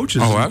tenured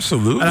coaches. Oh,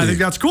 absolutely. And I think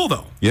that's cool,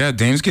 though. Yeah,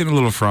 Dane's getting a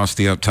little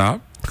frosty up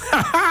top.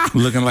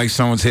 Looking like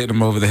someone's hitting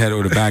him over the head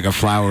with a bag of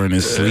flour in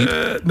his sleep.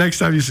 Next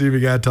time you see me,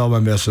 you gotta tell him I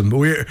miss him.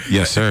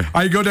 Yes, sir.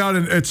 I go down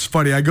and it's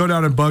funny. I go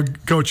down and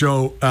bug Coach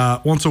O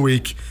once a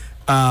week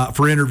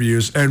for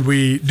interviews, and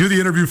we do the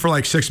interview for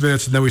like 6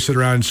 minutes, and then we sit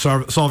around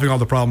solving all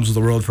the problems of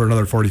the world for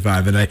another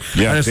 45. And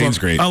Dane's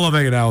great. I love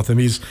hanging out with him.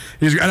 He's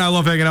and I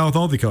love hanging out with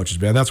all the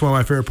coaches, man. That's one of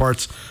my favorite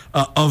parts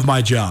of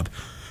my job.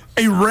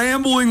 A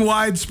rambling,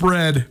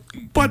 widespread,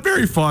 but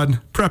very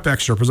fun Prep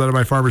Extra presented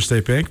by Farmers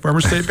State Bank.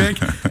 Farmers State Bank,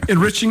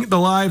 enriching the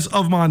lives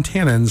of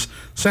Montanans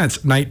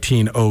since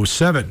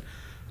 1907.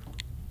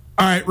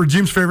 All right,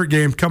 Rajiem's favorite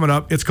game coming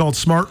up. It's called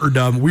Smart or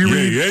Dumb. We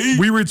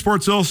read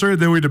Sports Illustrated,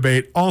 then we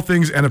debate all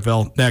things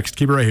NFL. Next,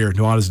 keep it right here.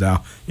 Nuanez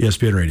Now,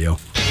 ESPN Radio.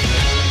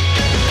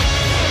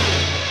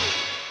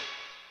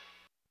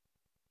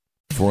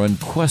 For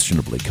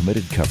unquestionably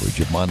committed coverage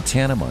of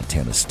Montana,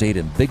 Montana State,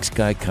 and Big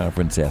Sky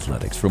Conference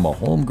athletics from a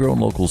homegrown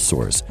local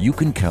source, you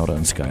can count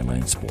on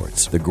Skyline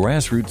Sports. The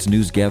grassroots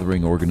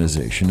news-gathering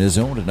organization is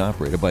owned and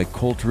operated by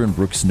Colter and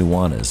Brooks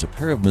Nuanez, a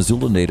pair of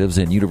Missoula natives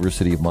and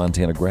University of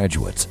Montana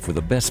graduates. For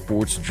the best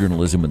sports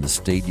journalism in the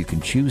state, you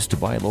can choose to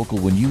buy local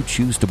when you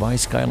choose to buy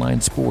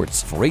Skyline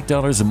Sports. For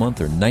 $8 a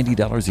month or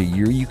 $90 a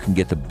year, you can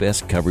get the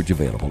best coverage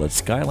available at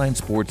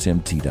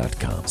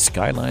SkylineSportsMT.com.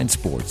 Skyline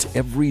Sports,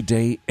 every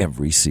day,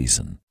 every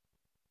season.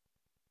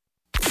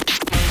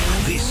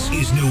 This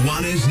is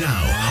Nuanez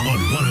Now on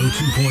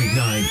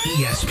 102.9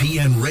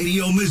 ESPN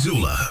Radio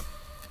Missoula.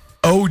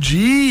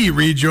 OG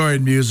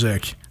rejoined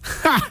music.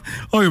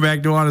 Welcome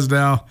back to Nuanez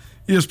Now,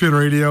 ESPN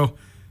Radio,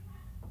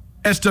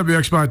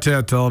 SWX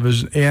Montana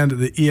Television, and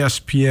the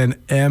ESPN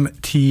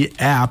MT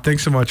app.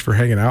 Thanks so much for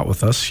hanging out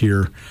with us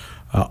here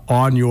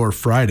on your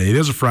Friday. It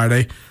is a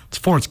Friday. It's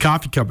Florence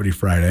Coffee Company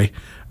Friday.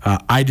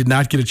 I did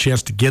not get a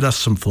chance to get us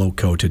some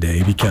Floco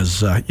today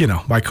because,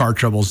 my car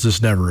troubles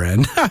just never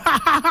end.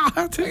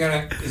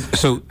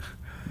 So,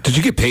 did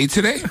you get paid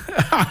today?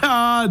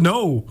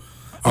 No.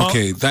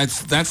 Okay,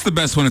 that's the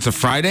best when it's a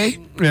Friday.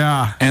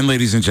 Yeah. And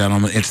ladies and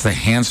gentlemen, it's the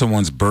handsome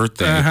one's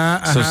birthday.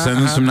 So send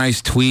them some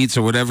nice tweets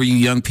or whatever you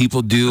young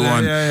people do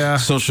on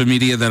social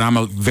media that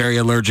I'm very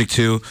allergic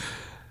to.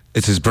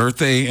 It's his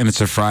birthday and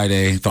it's a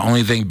Friday. The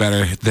only thing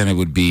better than it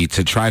would be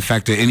to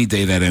trifecta any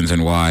day that ends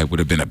in Y would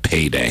have been a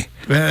payday.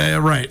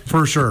 Right,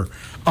 for sure.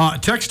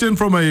 Text in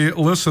from a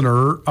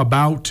listener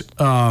about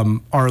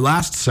our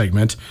last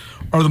segment.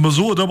 Are the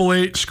Missoula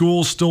AA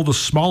schools still the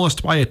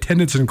smallest by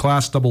attendance in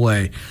Class AA?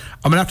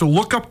 I'm going to have to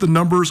look up the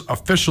numbers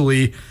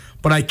officially,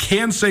 but I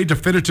can say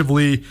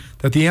definitively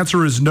that the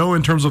answer is no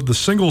in terms of the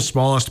single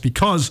smallest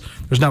because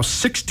there's now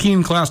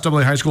 16 Class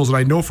AA high schools, and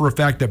I know for a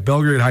fact that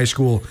Belgrade High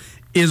School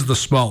is the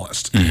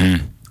smallest.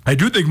 Mm-hmm. I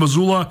do think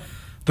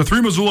the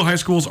three Missoula high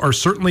schools are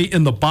certainly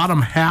in the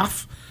bottom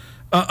half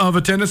of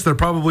attendance. They're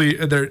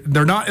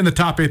not in the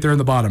top 8, they're in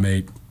the bottom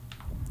 8.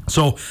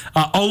 So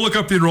I'll look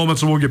up the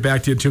enrollments and we'll get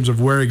back to you in terms of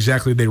where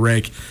exactly they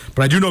rank.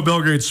 But I do know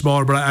Belgrade's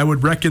smaller, but I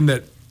would reckon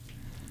that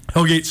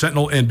Hellgate,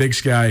 Sentinel, and Big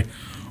Sky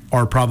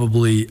are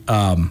probably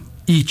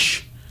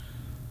each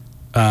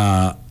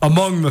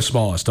among the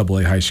smallest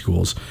AA high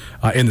schools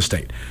in the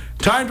state.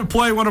 Time to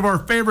play one of our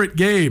favorite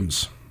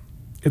games.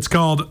 It's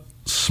called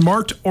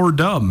Smart or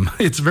Dumb.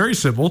 It's very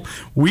simple.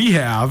 We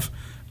have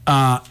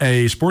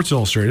a Sports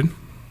Illustrated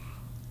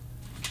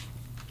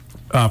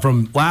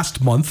from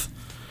last month.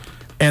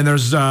 And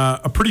there's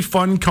a pretty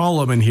fun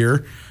column in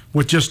here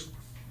with just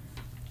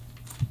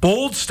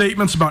bold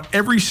statements about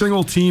every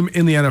single team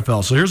in the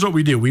NFL. So here's what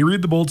we do. We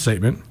read the bold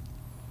statement,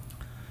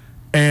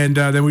 and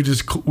then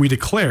we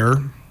declare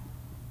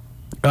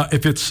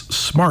if it's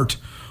smart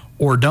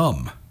or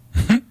dumb.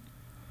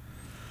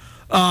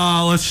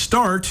 Let's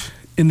start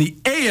in the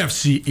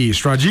AFC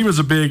East. Rajiem is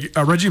a big...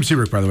 Rajiem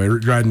Seabrook, by the way,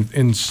 riding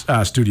in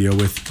studio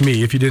with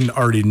me. If you didn't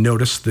already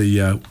notice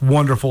the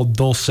wonderful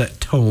dulcet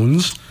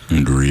tones...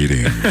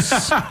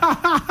 Greetings.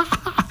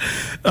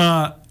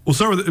 We'll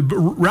start with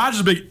Raj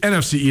is a big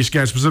NFC East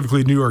guy,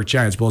 specifically New York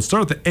Giants. But let's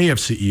start with the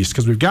AFC East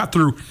because we've got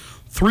through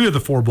 3 of the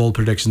 4 bold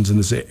predictions in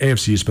this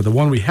AFC East. But the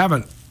one we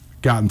haven't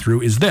gotten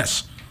through is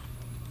this: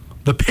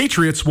 the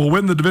Patriots will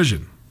win the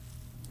division.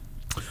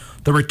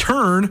 The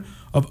return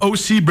of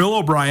OC Bill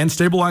O'Brien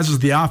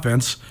stabilizes the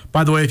offense.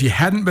 By the way, if you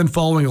hadn't been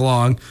following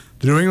along,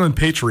 the New England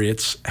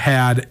Patriots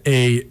had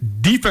a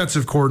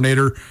defensive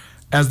coordinator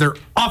as their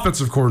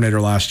offensive coordinator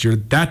last year.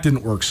 That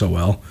didn't work so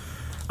well.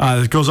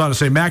 It goes on to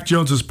say, Mac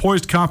Jones is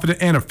poised, confident,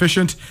 and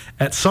efficient.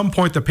 At some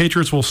point, the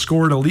Patriots will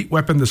score an elite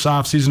weapon this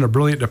offseason. A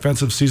brilliant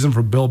defensive season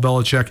from Bill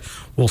Belichick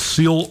will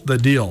seal the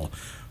deal.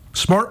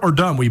 Smart or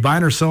dumb? We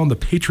buying or selling the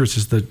Patriots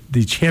as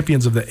the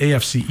champions of the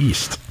AFC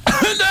East?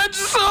 That's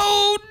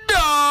so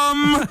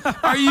dumb.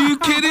 Are you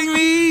kidding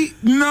me?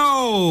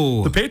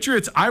 No. The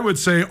Patriots, I would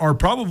say, are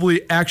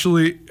probably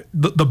actually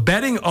the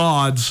betting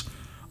odds,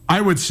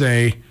 I would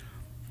say,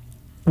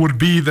 would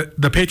be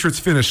that the Patriots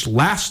finished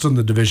last in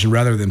the division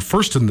rather than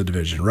first in the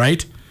division,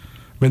 right? I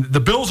mean, the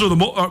Bills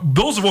are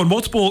Bills have won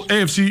multiple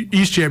AFC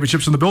East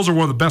championships, and the Bills are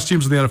one of the best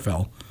teams in the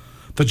NFL.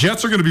 The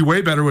Jets are going to be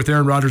way better with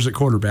Aaron Rodgers at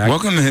quarterback.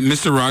 Welcome to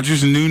Mr.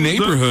 Rogers' new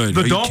neighborhood.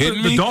 The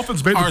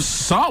Dolphins are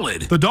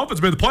solid. The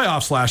Dolphins made the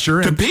playoffs last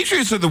year. The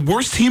Patriots are the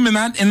worst team in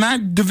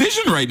that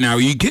division right now.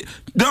 You get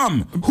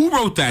dumb. Who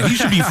wrote that? He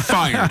should be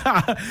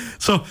fired.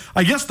 So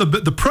I guess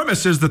the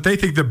premise is that they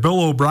think that Bill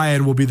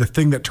O'Brien will be the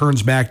thing that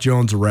turns Mac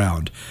Jones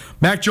around.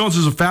 Mac Jones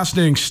is a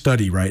fascinating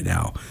study right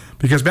now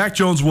because Mac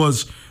Jones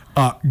was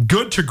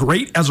good to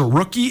great as a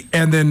rookie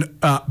and then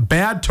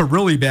bad to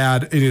really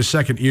bad in his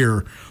second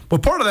year.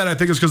 But part of that, I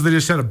think, is because they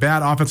just had a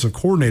bad offensive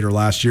coordinator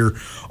last year.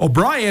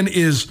 O'Brien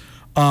is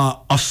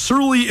a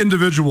surly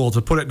individual, to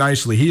put it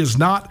nicely. He is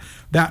not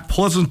that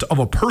pleasant of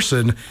a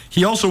person.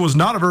 He also was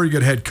not a very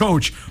good head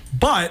coach,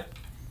 but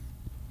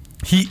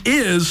he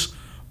is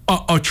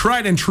a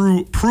tried and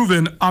true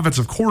proven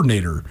offensive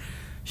coordinator.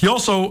 He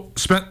also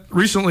spent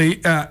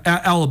recently at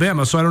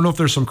Alabama, so I don't know if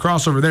there's some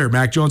crossover there.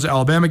 Mac Jones,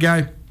 Alabama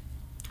guy.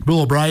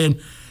 Bill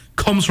O'Brien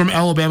comes from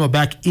Alabama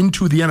back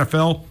into the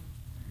NFL.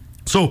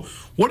 So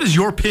what is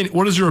your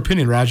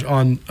opinion, Raj,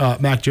 on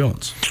Mac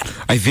Jones?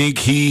 I think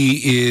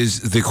he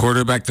is the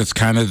quarterback that's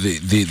kind of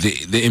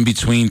the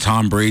in-between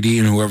Tom Brady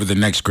and whoever the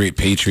next great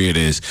Patriot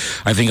is.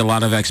 I think a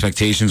lot of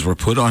expectations were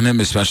put on him,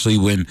 especially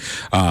when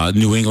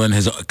New England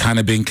has kind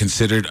of been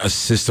considered a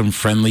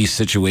system-friendly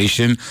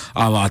situation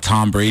a la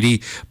Tom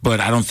Brady, but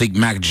I don't think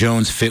Mac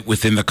Jones fit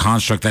within the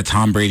construct that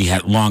Tom Brady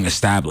had long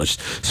established.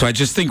 So I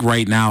just think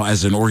right now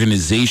as an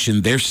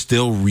organization, they're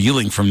still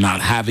reeling from not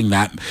having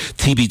that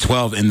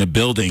TB12 in the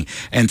building,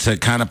 and to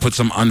kind of put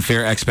some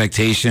unfair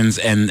expectations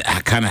and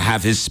kind of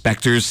have his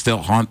specters still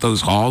haunt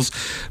those halls.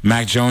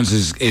 Mac Jones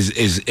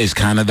is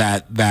kind of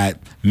that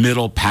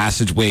middle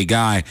passageway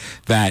guy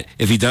that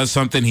if he does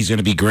something, he's going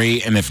to be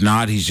great, and if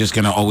not, he's just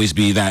going to always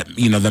be that,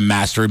 the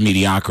master of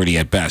mediocrity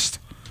at best.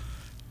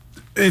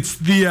 It's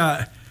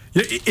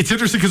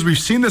interesting because we've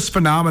seen this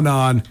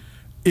phenomenon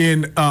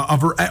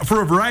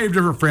for a variety of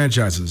different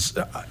franchises.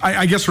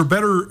 I guess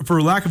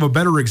for lack of a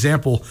better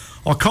example,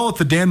 I'll call it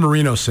the Dan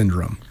Marino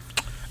syndrome.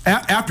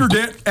 After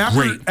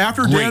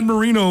Dan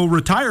Marino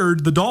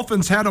retired, the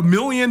Dolphins had a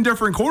million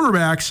different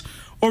quarterbacks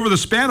over the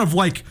span of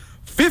like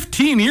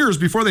 15 years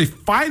before they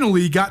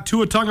finally got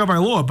Tua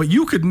Tagovailoa. But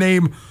you could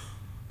name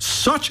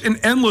such an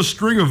endless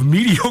string of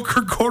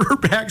mediocre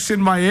quarterbacks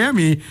in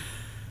Miami,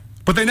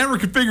 but they never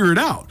could figure it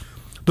out.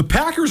 The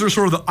Packers are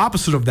sort of the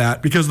opposite of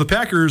that because the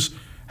Packers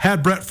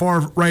had Brett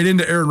Favre right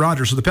into Aaron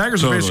Rodgers. So the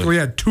Packers have basically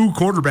had two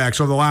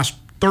quarterbacks over the last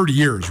 30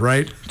 years,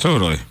 right?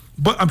 Totally.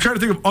 But I'm trying to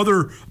think of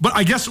other. But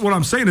I guess what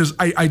I'm saying is,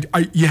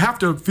 you have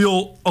to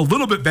feel a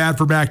little bit bad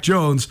for Mac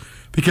Jones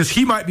because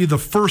he might be the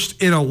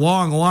first in a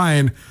long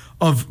line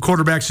of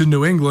quarterbacks in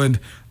New England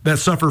that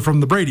suffer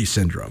from the Brady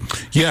syndrome.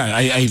 Yeah,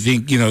 I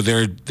think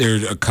there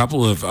are a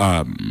couple of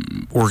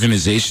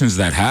organizations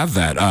that have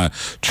that.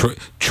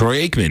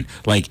 Troy Aikman,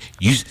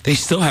 they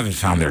still haven't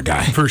found their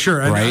guy for sure.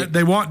 Right? And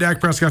they want Dak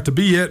Prescott to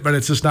be it, but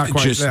it's just not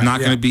quite.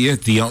 Not going to be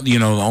it. The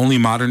only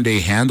modern day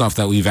handoff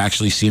that we've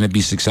actually seen it be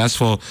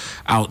successful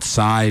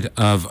outside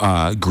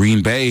of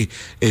Green Bay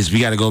is we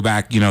got to go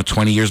back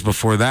 20 years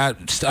before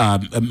that,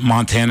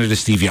 Montana to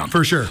Steve Young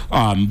for sure,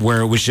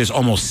 where it was just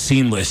almost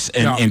seamless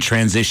in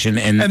transition,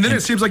 and then it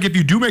seems like if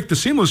you do make the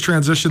seamless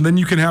transition, then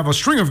you can have a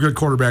string of good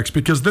quarterbacks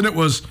because then it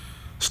was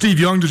Steve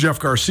Young to Jeff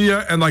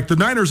Garcia, and the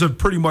Niners have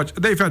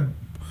they've had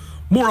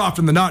more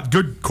often than not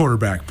good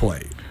quarterback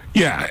play.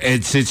 Yeah,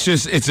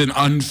 it's an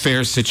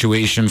unfair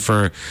situation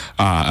for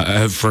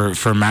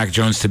Mac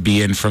Jones to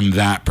be in from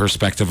that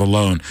perspective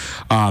alone.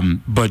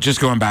 But just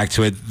going back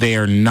to it, they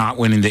are not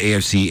winning the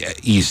AFC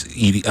East,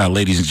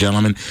 ladies and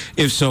gentlemen.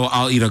 If so,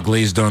 I'll eat a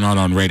glazed donut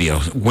on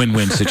radio.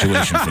 Win-win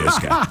situation for this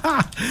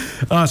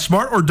guy.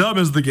 Smart or dumb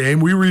is the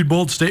game. We read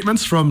bold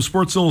statements from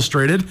Sports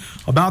Illustrated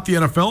about the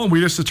NFL, and we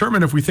just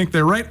determine if we think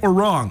they're right or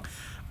wrong.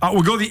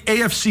 We'll go to the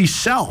AFC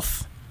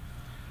South.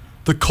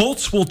 The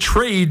Colts will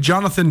trade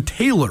Jonathan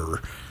Taylor.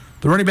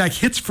 The running back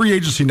hits free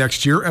agency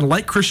next year, and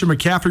like Christian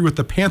McCaffrey with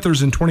the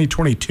Panthers in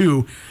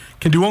 2022,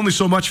 can do only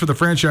so much for the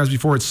franchise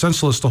before it's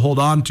senseless to hold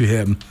on to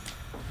him.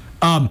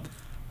 I'm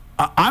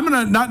going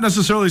to not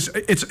necessarily –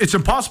 it's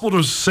impossible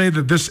to say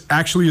that this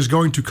actually is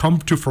going to come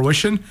to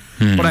fruition,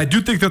 but I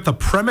do think that the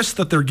premise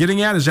that they're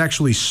getting at is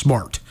actually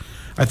smart.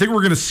 I think we're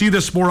going to see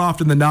this more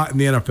often than not in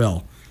the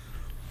NFL.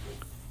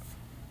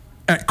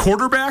 At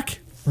quarterback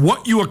 –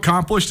 what you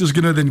accomplished is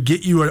going to then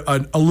get you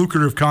a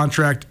lucrative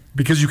contract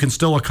because you can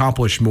still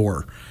accomplish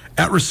more.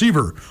 At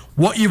receiver,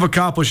 what you've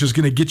accomplished is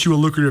going to get you a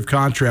lucrative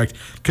contract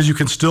because you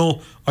can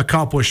still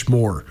accomplish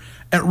more.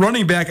 At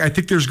running back, I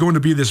think there's going to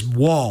be this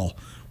wall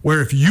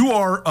where if you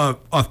are a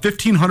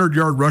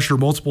 1,500-yard rusher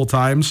multiple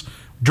times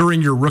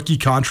during your rookie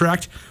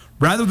contract,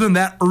 rather than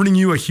that earning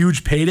you a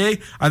huge payday,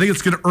 I think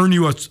it's going to earn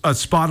you a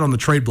spot on the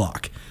trade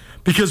block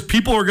because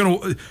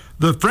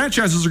the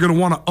franchises are going to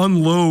want to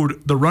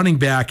unload the running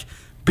back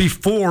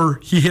before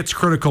he hits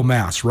critical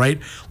mass, right?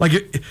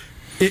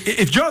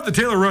 If Jonathan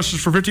Taylor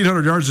rushes for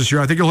 1,500 yards this year,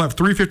 I think he'll have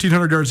 3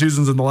 1,500-yard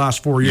seasons in the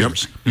last 4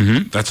 years. Yep.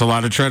 Mm-hmm. That's a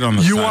lot of tread on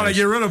the You want to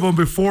get rid of him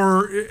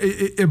before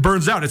it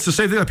burns out. It's the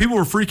same thing that people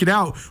were freaking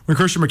out when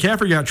Christian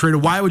McCaffrey got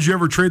traded. Why would you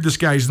ever trade this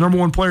guy? He's the number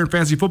one player in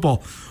fantasy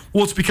football.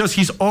 Well, it's because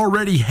he's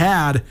already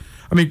had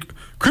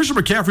Christian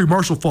McCaffrey,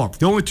 Marshall Faulk,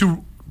 the only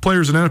two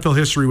players in NFL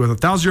history with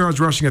 1,000 yards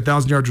rushing,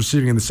 1,000 yards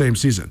receiving in the same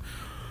season.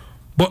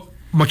 But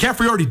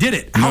McCaffrey already did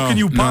it. How can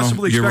you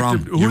possibly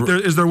expect him?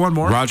 Is there one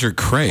more? Roger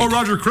Craig. Oh,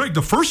 Roger Craig,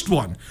 the first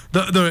one.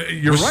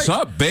 You're What's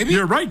up, baby?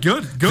 You're right.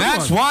 Good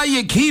That's one. why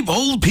you keep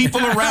old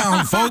people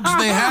around, folks.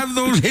 They have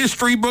those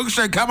history books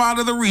that come out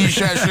of the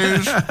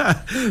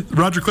recesses.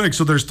 Roger Craig.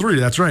 So there's 3.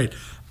 That's right.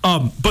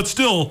 But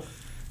still,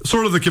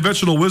 sort of the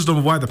conventional wisdom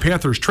of why the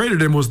Panthers traded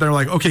him was they're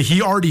like, okay,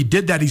 he already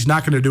did that. He's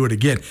not going to do it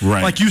again.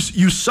 Right. Like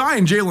you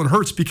signed Jalen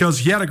Hurts because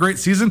he had a great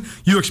season.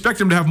 You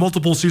expect him to have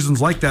multiple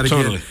seasons like that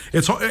again. Totally.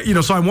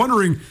 It's so I'm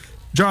wondering,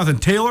 Jonathan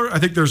Taylor. I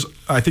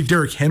think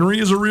Derrick Henry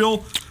is a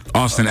real.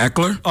 Austin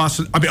Eckler.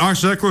 Austin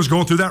Eckler is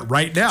going through that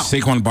right now.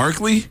 Saquon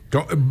Barkley.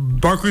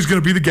 Barkley's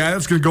going to be the guy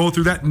that's going to go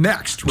through that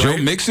next. Right?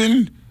 Joe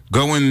Mixon.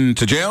 Going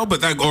to jail,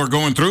 or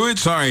going through it.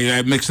 Sorry,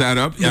 I mixed that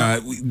up. Yeah.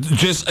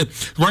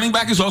 Running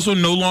back is also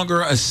no longer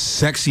a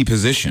sexy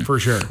position. For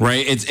sure.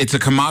 Right? It's a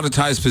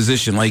commoditized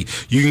position. Like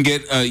you can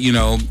get,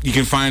 you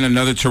can find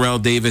another Terrell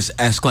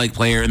Davis-esque like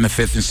player in the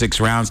 5th and 6th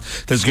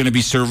rounds that's going to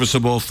be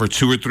serviceable for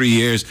 2 or 3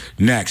 years.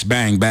 Next,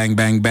 bang, bang,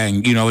 bang,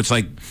 bang. It's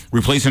like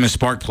replacing a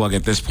spark plug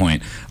at this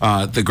point.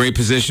 The great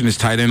position is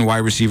tight end, wide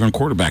receiver, and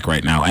quarterback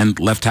right now, and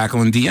left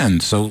tackle and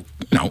D-end. So,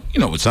 you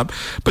know what's up.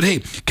 But hey,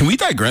 can we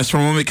digress for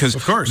a moment? Because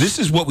of course. This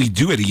is what we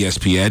do at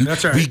ESPN.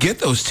 That's right. We get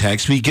those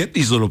texts, we get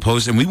these little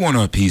posts, and we want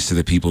to appease to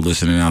the people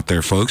listening out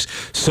there, folks.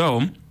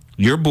 So,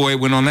 your boy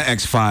went on the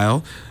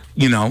X-File,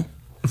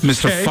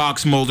 Mr. Okay.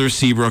 Fox Mulder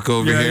Seabrook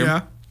over here.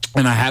 Yeah.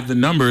 And I have the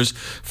numbers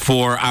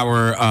for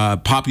our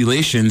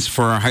populations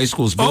for our high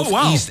schools, both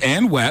East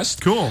and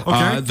West. Cool.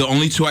 Okay. The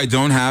only two I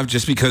don't have,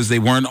 just because they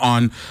weren't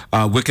on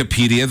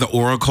Wikipedia, the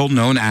Oracle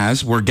known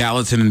as, were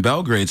Gallatin and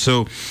Belgrade.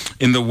 So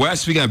in the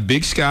West, we got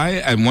Big Sky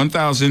at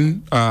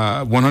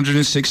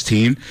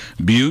 1,116,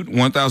 Butte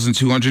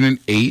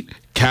 1,208,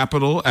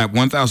 Capital at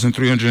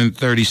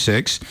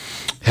 1,336,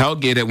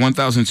 Hellgate at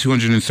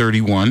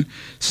 1,231,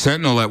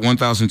 Sentinel at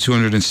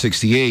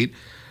 1,268,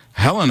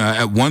 Helena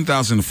at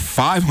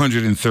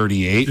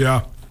 1,538.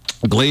 Yeah.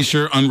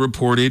 Glacier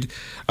unreported.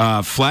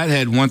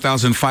 Flathead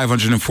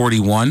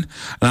 1,541. And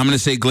I'm going to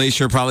say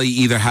Glacier probably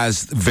either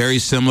has very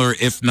similar,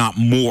 if not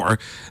more,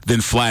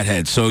 than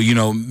Flathead. So, in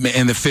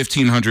the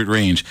 1,500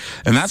 range.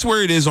 And that's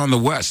where it is on the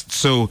West.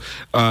 So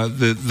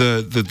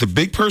the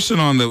big person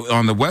on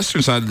the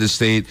western side of the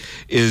state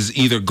is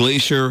either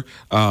Glacier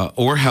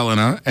or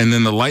Helena. And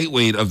then the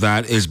lightweight of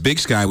that is Big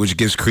Sky, which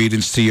gives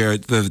credence to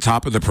the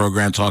top of the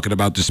program talking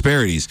about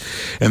disparities.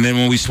 And then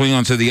when we swing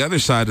onto the other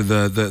side of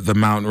the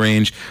mountain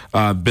range,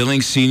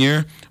 Billings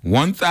Senior,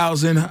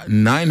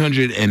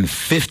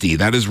 1,950.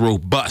 That is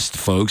robust,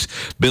 folks.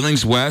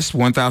 Billings West,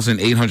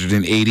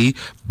 1,880.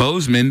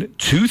 Bozeman,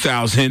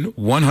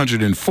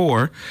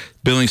 2,104.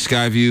 Billings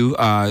Skyview,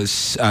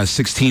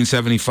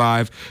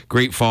 1,675.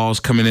 Great Falls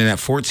coming in at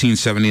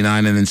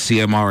 1,479, and then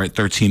CMR at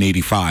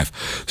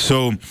 1,385.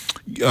 So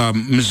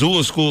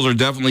Missoula schools are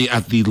definitely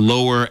at the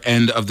lower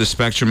end of the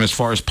spectrum as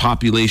far as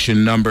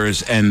population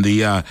numbers, and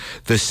the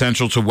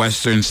central to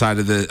western side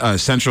of the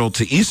central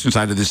to eastern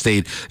side of the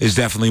state is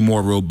definitely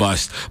more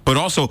robust. But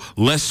also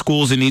less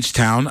schools in each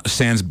town,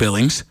 sans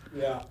Billings.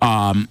 Yeah.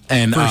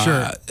 And for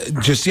sure.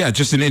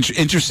 just an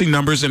interesting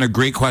numbers and a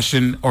great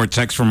question or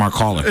text from our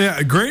caller.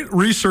 Yeah, great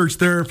research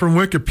there from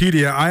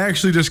Wikipedia. I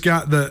actually just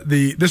got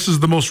this is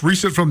the most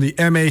recent from the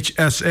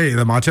MHSA,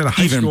 the Montana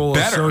High Even School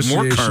better,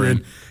 Association. More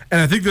current. And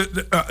I think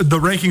that the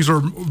rankings are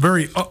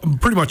very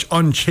pretty much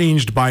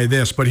unchanged by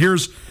this. But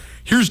here's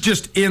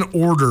just in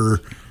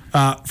order.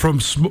 From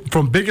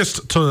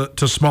biggest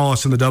to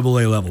smallest in the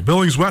AA level.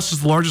 Billings West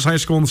is the largest high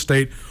school in the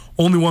state,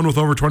 only one with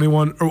over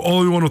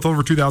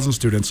 2,000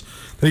 students.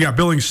 Then you got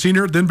Billings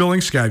Senior, then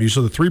Billings Skyview.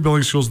 So the three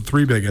Billings schools, the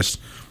three biggest.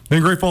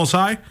 Then Great Falls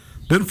High,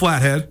 then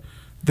Flathead,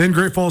 then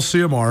Great Falls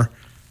CMR,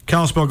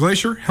 Kalispell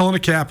Glacier, Helena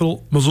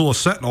Capital, Missoula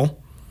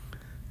Sentinel,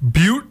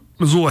 Butte,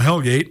 Missoula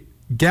Hellgate,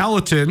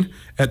 Gallatin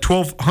at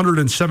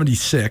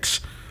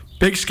 1,276,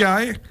 Big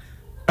Sky.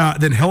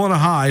 Then Helena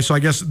High, so I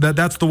guess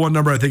that's the one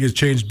number I think has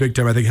changed big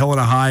time. I think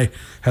Helena High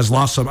has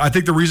lost some. I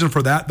think the reason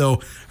for that, though,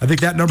 I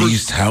think that number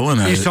East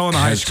Helena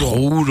High School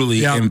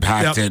totally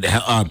impacted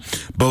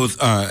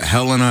both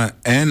Helena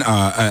and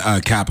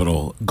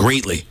Capital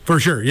greatly.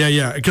 For sure,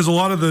 yeah, because a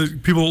lot of the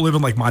people that live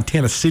in like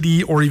Montana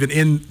City or even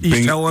in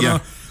East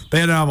Helena, they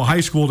had to have a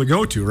high school to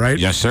go to, right?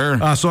 Yes,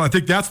 sir. So I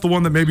think that's the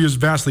one that maybe has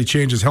vastly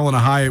changed. Is Helena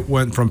High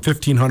went from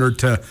 1,500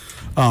 to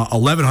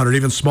 1,100,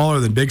 even smaller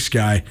than Big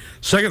Sky.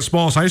 Second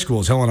smallest high school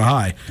is Helena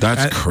High.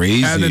 That's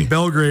crazy. And then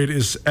Belgrade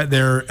is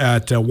there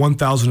at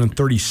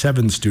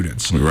 1,037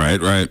 students.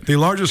 Right. The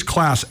largest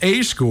Class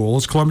A school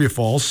is Columbia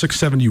Falls,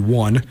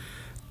 671.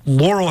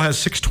 Laurel has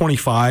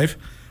 625.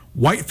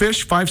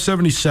 Whitefish,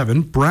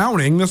 577.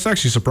 Browning, that's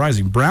actually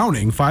surprising.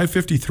 Browning,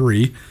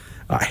 553.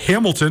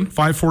 Hamilton,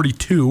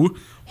 542.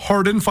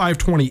 Hardin,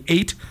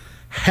 528.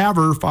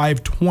 Havre,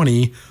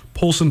 520.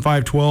 Polson,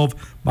 512.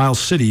 Miles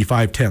City,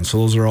 510. So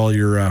those are all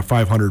your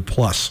 500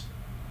 plus.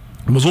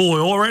 Missoula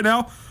Loyola right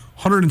now,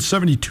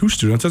 172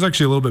 students. That's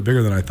actually a little bit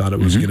bigger than I thought it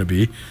was going to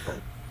be.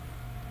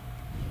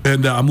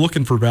 And I'm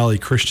looking for Valley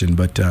Christian,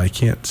 but I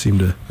can't seem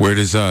to. Where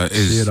does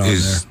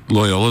is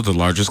Loyola the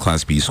largest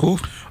Class B school?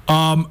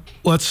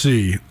 Let's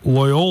see.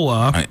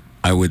 Loyola.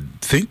 I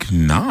would think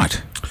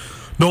not.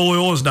 No,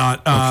 Loyola's not.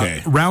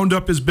 Okay.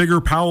 Roundup is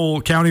bigger.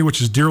 Powell County, which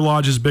is Deer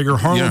Lodge, is bigger.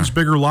 Harlem's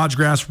bigger. Lodge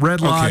Grass, Red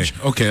Lodge.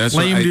 Okay. That's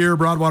Lame Deer,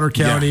 Broadwater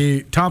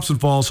County, Thompson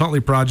Falls, Huntley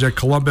Project,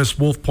 Columbus,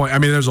 Wolf Point. I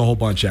mean, there's a whole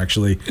bunch,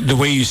 actually. The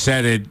way you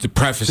said it, the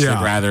preface it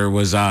rather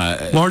was...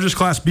 largest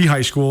Class B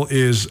high school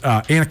is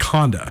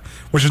Anaconda,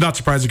 which is not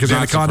surprising because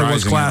Anaconda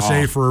was Class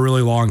A for a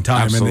really long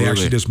time, Absolutely. and they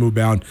actually just moved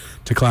down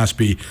to Class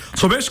B.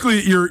 So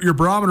basically, your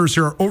barometers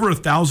here are over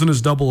 1,000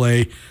 is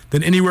AA,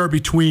 then anywhere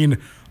between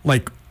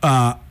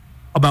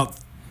about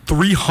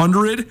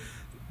 300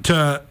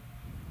 to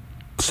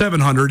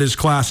 700 is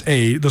Class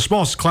A. The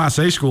smallest Class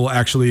A school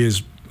actually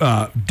is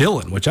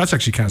Dillon, which that's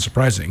actually kind of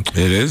surprising.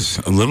 It is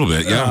a little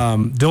bit, yeah.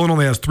 Dillon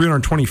only has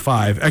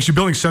 325. Actually,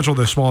 Billings Central,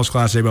 the smallest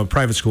Class A, but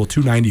private school,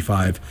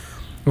 295.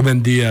 And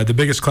then the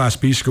biggest Class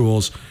B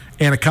schools,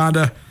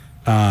 Anaconda,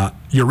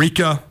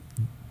 Eureka,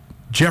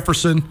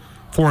 Jefferson,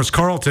 Florence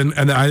Carlton,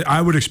 and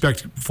I would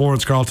expect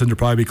Florence Carlton to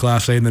probably be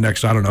Class A in the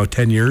next,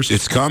 10 years.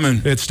 It's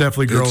coming. It's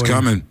definitely growing. It's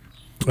coming.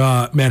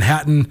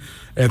 Manhattan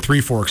and Three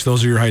Forks,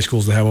 those are your high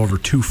schools that have over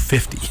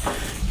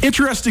 250.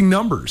 Interesting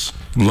numbers.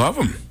 Love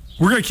them.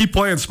 We're going to keep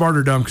playing Smart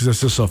or Dumb because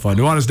it's just so fun.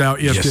 Nuanez Now,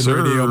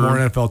 ESPN Radio, more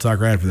NFL talk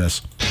right after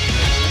this.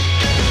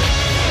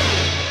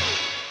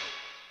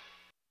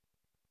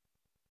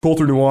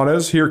 Colter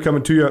Nuanez here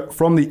coming to you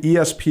from the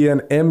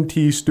ESPN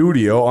MT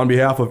studio on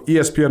behalf of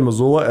ESPN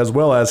Missoula as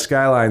well as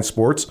Skyline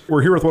Sports.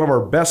 We're here with one of our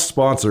best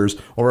sponsors,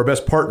 one of our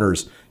best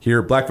partners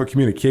here, Blackfoot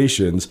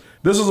Communications.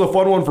 This is a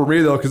fun one for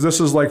me though, because this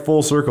is like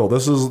full circle.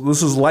 This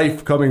is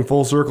life coming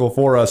full circle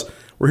for us.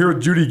 We're here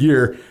with Judy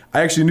Gear.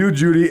 I actually knew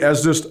Judy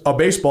as just a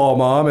baseball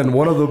mom and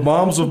one of the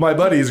moms of my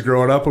buddies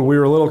growing up when we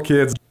were little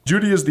kids.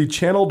 Judy is the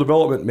Channel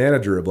Development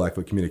Manager at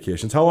Blackfoot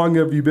Communications. How long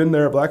have you been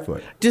there at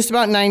Blackfoot? Just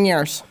about 9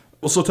 years.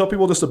 Well, so tell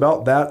people just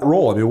about that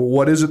role. I mean,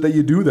 what is it that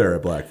you do there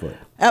at Blackfoot?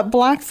 At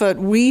Blackfoot,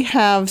 we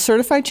have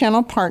certified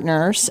channel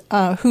partners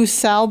who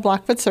sell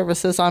Blackfoot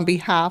services on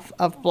behalf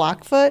of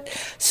Blackfoot.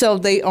 So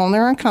they own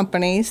their own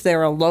companies.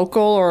 They're a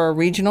local or a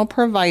regional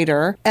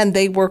provider, and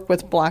they work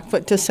with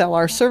Blackfoot to sell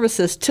our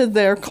services to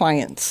their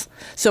clients.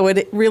 So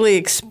it really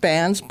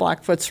expands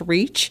Blackfoot's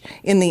reach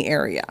in the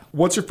area.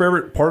 What's your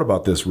favorite part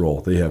about this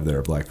role that you have there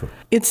at Blackfoot?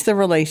 It's the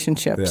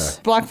relationships.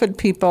 Yeah. Blackfoot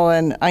people,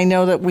 and I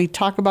know that we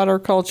talk about our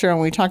culture and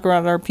we talk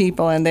about our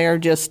people, and they are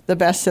just the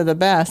best of the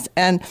best.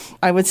 And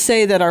I would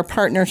say that our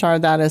partners are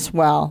that as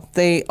well.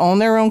 They own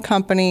their own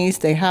companies,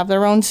 they have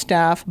their own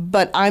staff,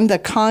 but I'm the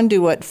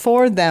conduit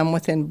for them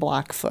within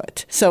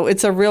Blackfoot. So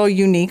it's a real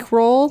unique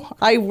role.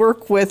 I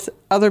work with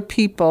other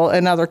people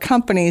and other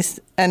companies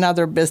and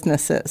other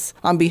businesses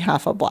on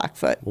behalf of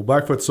Blackfoot. Well,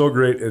 Blackfoot's so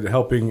great at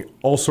helping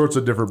all sorts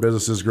of different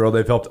businesses grow.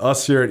 They've helped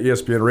us here at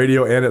ESPN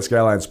Radio and at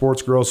Skyline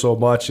Sports grow so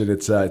much, and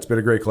it's been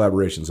a great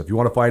collaboration. So if you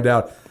want to find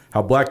out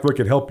how Blackfoot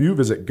can help you,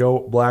 visit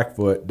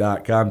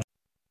goblackfoot.com.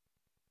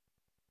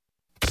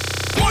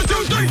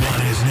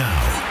 Nuanez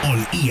now on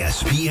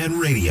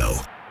ESPN Radio.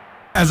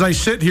 As I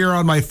sit here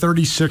on my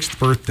 36th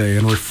birthday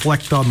and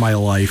reflect on my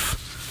life,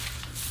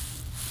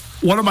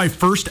 one of my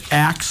first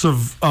acts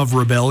of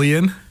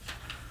rebellion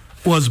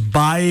was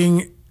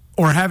buying,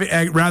 or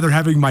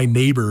having my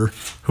neighbor,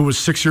 who was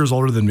 6 years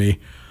older than me,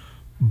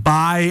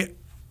 buy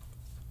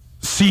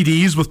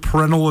CDs with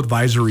parental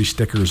advisory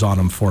stickers on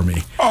them for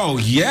me. Oh,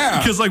 yeah.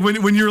 Because like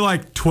when you're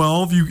like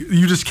 12,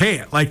 you just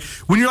can't. Like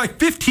when you're like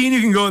 15,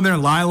 you can go in there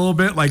and lie a little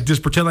bit, like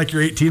just pretend like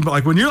you're 18. But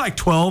like when you're like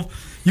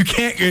 12, you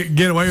can't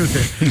get away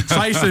with it. So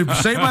I used to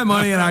save my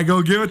money and I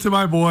go give it to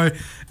my boy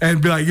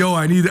and be like, yo,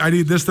 I need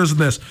this, and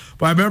this.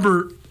 But I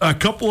remember a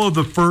couple of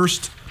the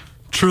first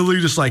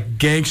truly just like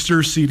gangster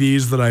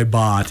CDs that I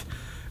bought,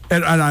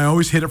 and I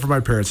always hid it from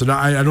my parents. And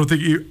I don't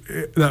think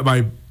that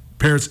my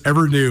parents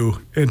ever knew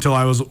until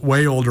I was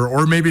way older,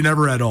 or maybe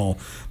never at all,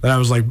 that I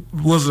was like,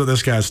 listen to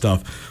this guy's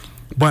stuff.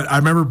 But I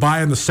remember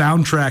buying the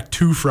soundtrack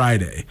to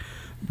Friday,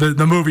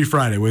 the movie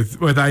Friday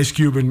with Ice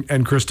Cube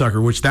and Chris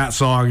Tucker, which that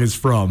song is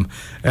from.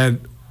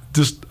 And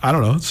just, I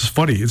don't know, it's just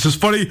funny. It's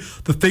just funny,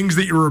 the things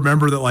that you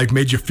remember that like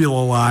made you feel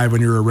alive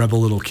when you were a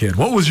rebel little kid.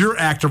 What was your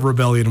act of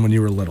rebellion when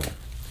you were little?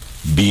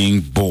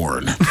 Being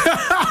born.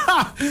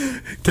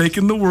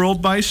 Taking the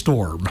world by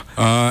storm.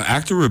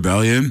 Act of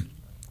rebellion.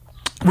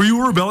 Were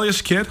you a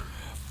rebellious kid?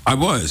 I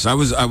was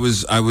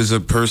a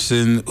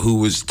person who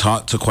was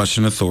taught to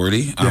question authority.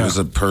 Yeah. I was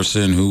a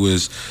person who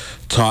was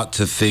taught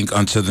to think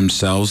unto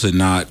themselves and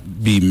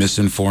not be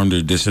misinformed or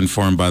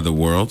disinformed by the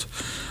world.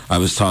 I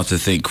was taught to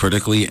think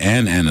critically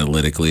and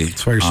analytically.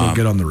 That's why you're so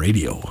good on the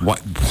radio. Why,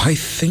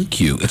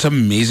 thank you. It's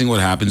amazing what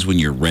happens when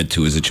you're read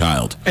to as a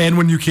child. And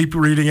when you keep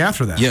reading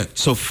after that. Yeah,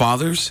 so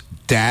fathers,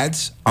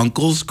 dads,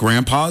 uncles,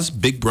 grandpas,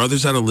 big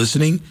brothers that are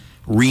listening,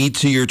 read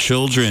to your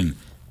children.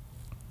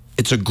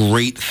 It's a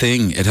great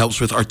thing. It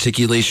helps with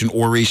articulation,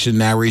 oration,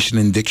 narration,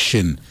 and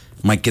diction.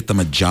 Might get them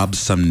a job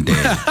someday.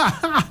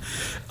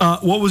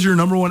 What was your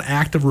number one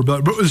act of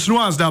rebellion? But it's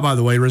Nuanez now, by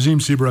the way.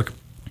 Rajiem Seabrook,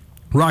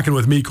 rocking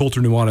with me, Colter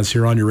Nuanez,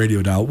 here on your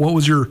radio dial. What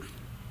was your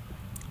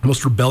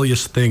most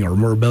rebellious thing or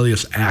more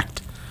rebellious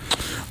act?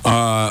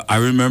 I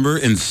remember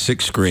in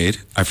 6th grade,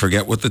 I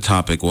forget what the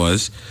topic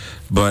was,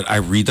 but I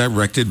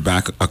redirected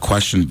back a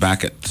question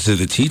back to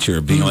the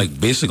teacher, being like,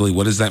 basically,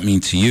 what does that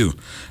mean to you?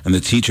 And the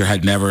teacher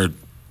had never,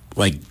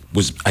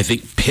 was, I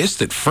think,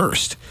 pissed at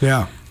first.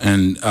 Yeah.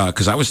 And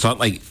because I was taught,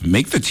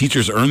 make the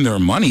teachers earn their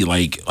money.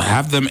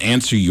 Have them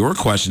answer your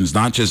questions,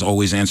 not just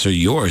always answer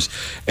yours.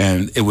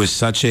 And it was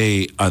such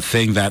a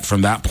thing that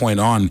from that point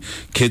on,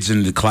 kids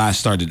in the class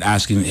started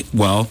asking,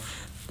 well,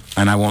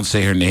 and I won't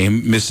say her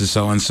name, Mrs.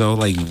 So-and-so,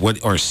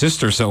 what, or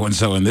Sister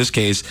So-and-so in this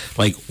case,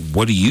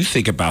 what do you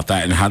think about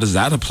that? And how does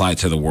that apply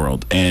to the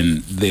world?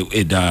 And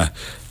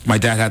my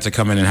dad had to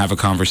come in and have a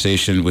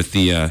conversation with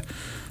the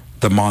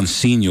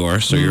Monsignor,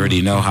 so you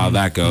already know how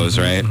that goes,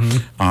 right?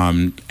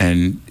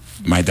 And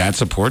my dad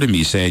supported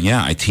me, saying,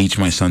 yeah, I teach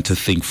my son to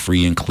think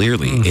free and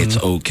clearly. It's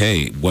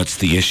okay. What's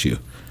the issue?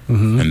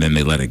 And then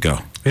they let it go.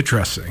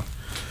 Interesting.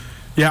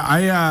 Yeah,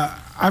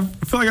 I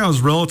feel like I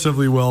was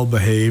relatively well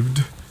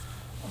behaved.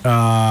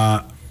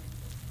 I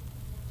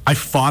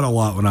fought a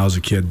lot when I was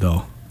a kid,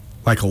 though.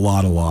 A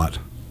lot.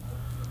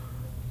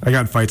 I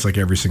got in fights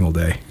every single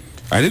day.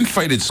 I didn't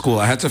fight at school.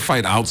 I had to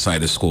fight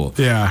outside of school.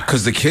 Yeah.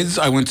 Because the kids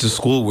I went to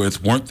school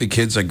with weren't the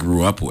kids I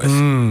grew up with.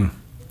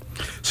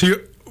 See,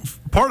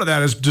 part of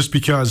that is just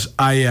because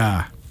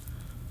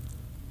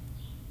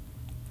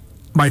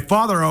my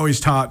father always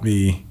taught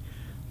me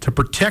to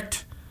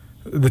protect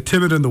the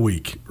timid and the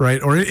weak,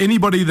 right? Or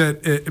anybody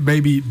that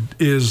maybe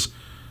is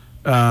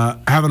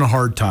having a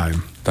hard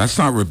time. That's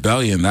not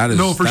rebellion. That is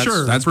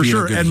sure. That's for being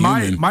sure. a good And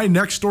human. my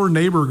next door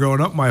neighbor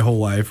growing up my whole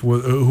life,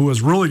 who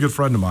was a really good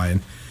friend of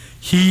mine,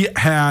 he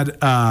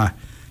had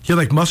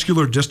like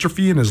muscular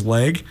dystrophy in his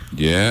leg.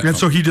 Yeah. And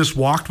so he just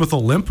walked with a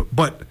limp,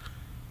 but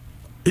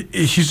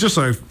he's just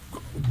a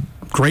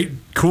great,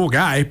 cool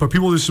guy, but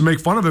people used to make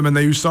fun of him, and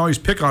they used to always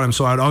pick on him,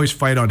 so I'd always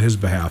fight on his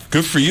behalf.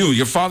 Good for you.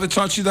 Your father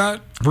taught you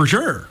that? For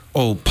sure.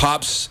 Oh,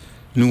 Pops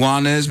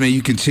Nuanez, may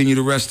you continue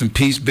to rest in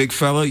peace, big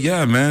fella.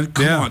 Yeah, man.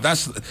 Come on.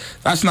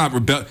 That's not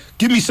rebellious.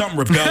 Give me something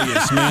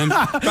rebellious, man.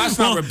 That's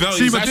not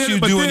rebellious. That's you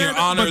doing your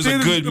honor as a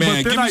good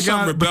man. Give me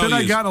something rebellious. But then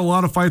I got in a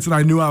lot of fights, and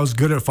I knew I was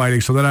good at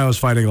fighting, so then I was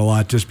fighting a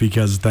lot just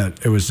because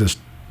that it was just,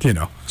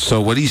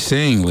 So what he's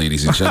saying,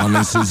 ladies and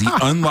gentlemen, says he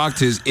unlocked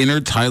his inner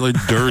Tyler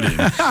Durden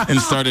and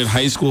started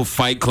high school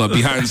fight club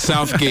behind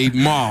Southgate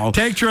Mall.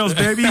 Tank Trails,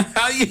 baby.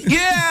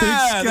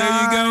 Yeah,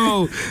 there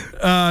you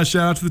go. Shout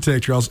out to the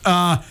Tank Trails.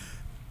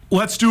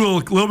 Let's do a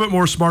little bit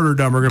more Smarter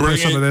Dumb. We're going to play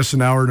some of this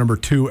in hour number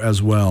 2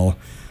 as well.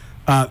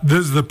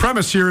 The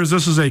premise here is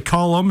this is a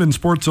column in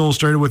Sports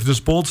Illustrated with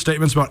just bold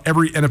statements about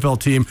every NFL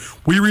team.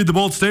 We read the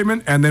bold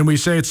statement, and then we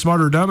say it's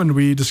Smarter Dumb, and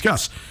we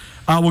discuss.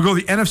 We'll go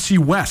to the NFC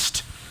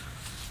West.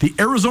 The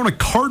Arizona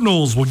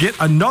Cardinals will get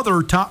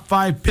another top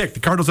 5 pick. The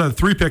Cardinals had a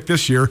 3 pick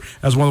this year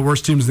as one of the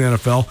worst teams in the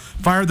NFL.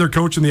 Fired their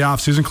coach in the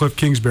offseason, Cliff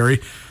Kingsbury.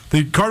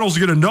 The Cardinals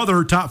get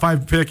another top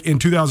 5 pick in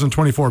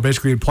 2024,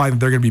 basically implying that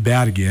they're going to be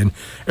bad again.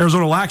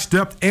 Arizona lacks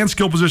depth and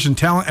skill position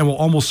talent and will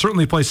almost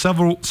certainly play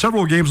several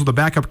games with a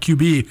backup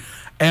QB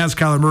as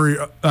Kyler Murray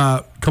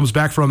comes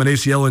back from an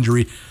ACL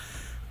injury.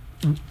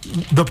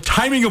 The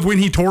timing of when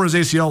he tore his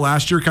ACL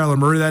last year, Kyler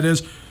Murray,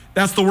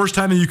 that's the worst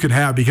timing you could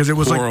have because it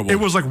was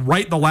like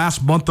right the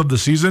last month of the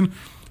season.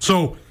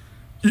 So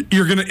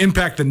you're going to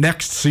impact the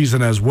next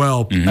season as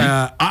well.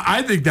 Mm-hmm.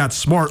 I think that's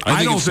smart.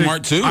 I think it's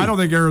smart too. I don't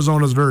think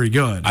Arizona's very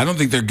good. I don't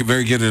think they're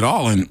very good at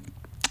all. And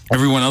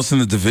everyone else in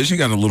the division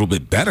got a little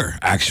bit better,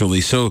 actually.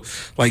 So,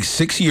 like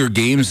 6-year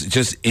games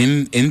just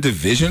in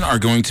division are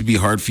going to be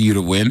hard for you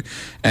to win.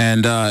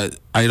 And I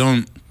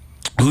don't.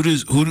 Who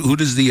does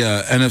the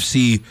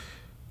NFC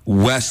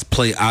West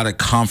play out of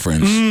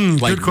conference?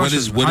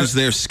 What is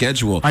their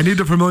schedule? I need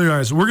to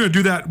familiarize. We're going to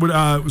do that with,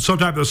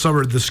 sometime this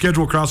summer, the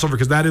schedule crossover,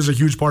 because that is a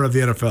huge part of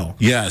the NFL.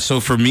 Yeah, so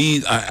for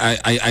me,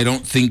 I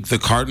don't think the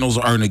Cardinals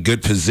are in a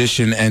good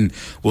position and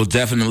will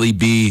definitely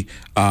be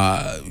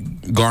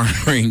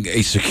garnering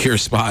a secure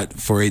spot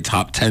for a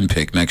top 10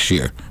 pick next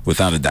year,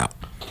 without a doubt.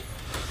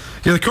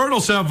 Yeah, the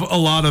Cardinals have a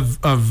lot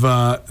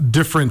of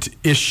different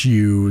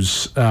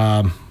issues.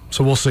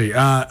 So we'll see.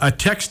 A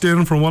text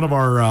in from one of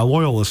our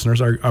loyal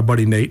listeners, our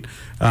buddy Nate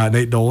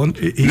Dolan.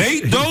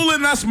 Nate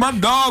Dolan, that's my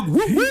dog.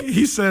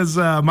 He says,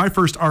 my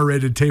first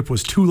R-rated tape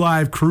was 2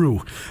 Live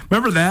Crew.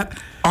 Remember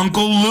that?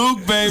 Uncle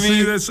Luke,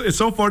 baby. See, it's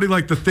so funny,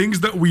 like the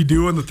things that we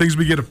do and the things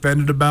we get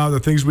offended about, the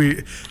things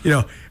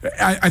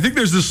I think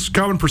there's this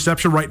common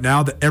perception right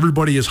now that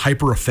everybody is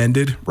hyper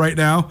offended right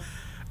now.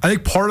 I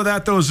think part of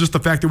that, though, is just the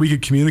fact that we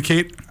could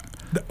communicate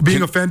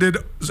being offended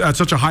at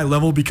such a high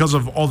level because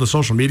of all the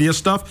social media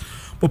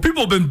stuff. Well,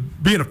 people have been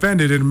being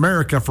offended in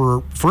America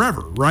for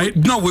forever, right?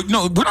 No, we're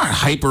not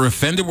hyper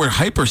offended. We're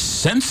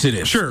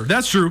hypersensitive. Sure,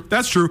 that's true.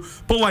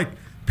 But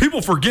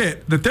people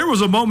forget that there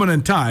was a moment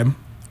in time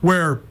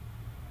where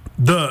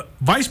the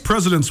vice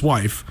president's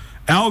wife,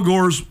 Al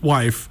Gore's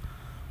wife,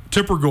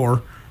 Tipper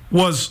Gore,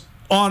 was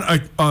on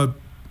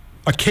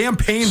a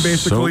campaign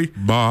basically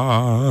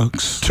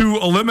to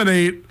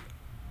eliminate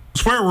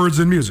swear words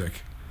in music.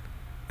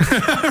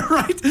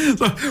 Right?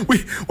 So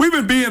we've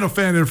been being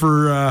offended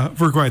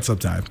for quite some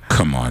time.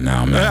 Come on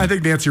now, man. I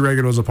think Nancy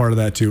Reagan was a part of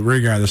that too.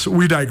 Regardless,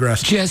 we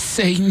digress. Just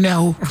say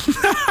no.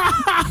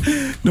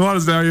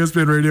 Nuanez Now,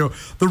 ESPN Radio.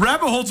 The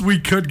rabbit holes we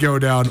could go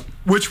down,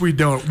 which we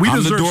don't.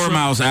 I'm the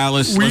dormouse,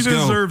 Alice. We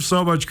deserve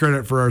so much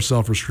credit for our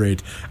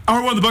self-restraint.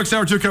 Hour 1 of the Bucks,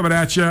 Hour 2 coming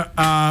at you.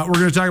 We're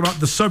going to talk about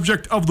the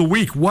subject of the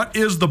week. What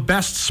is the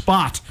best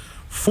spot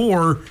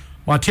for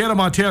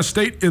Montana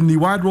State in the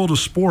wide world of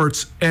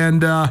sports?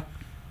 And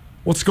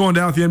what's going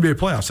down with the NBA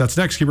playoffs? That's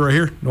next. Keep it right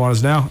here.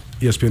 Nuanez Now,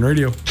 ESPN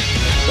Radio.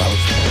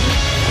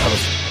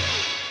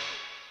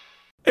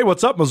 Hey,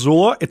 what's up,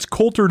 Missoula? It's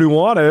Colter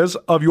Nuanez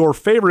of your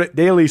favorite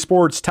daily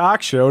sports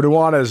talk show,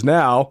 Nuanez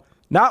Now.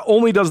 Not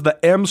only does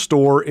the M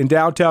store in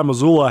downtown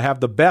Missoula have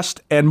the best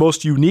and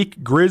most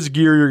unique Grizz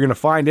gear you're going to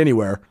find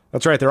anywhere.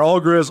 That's right, they're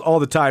all Grizz all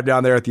the time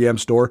down there at the M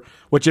store,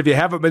 which if you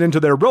haven't been into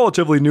their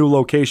relatively new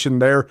location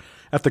there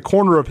at the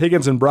corner of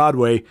Higgins and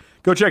Broadway,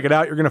 go check it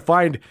out. You're going to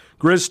find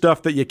Grizz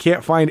stuff that you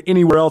can't find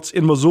anywhere else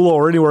in Missoula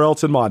or anywhere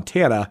else in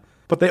Montana.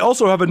 But they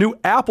also have a new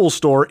Apple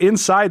store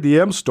inside the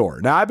M store.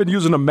 Now, I've been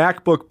using a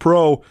MacBook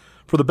Pro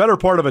for the better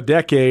part of a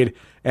decade,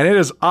 and it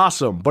is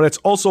awesome, but it's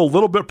also a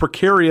little bit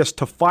precarious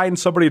to find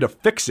somebody to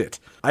fix it.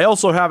 I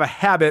also have a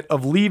habit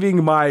of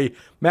leaving my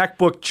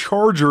MacBook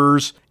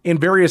chargers in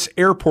various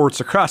airports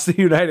across the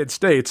United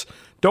States.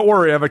 Don't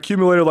worry, I've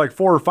accumulated like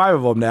 4 or 5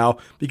 of them now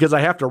because I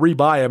have to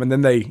rebuy them, and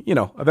then they,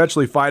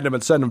 eventually find them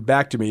and send them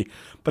back to me.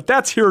 But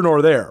that's here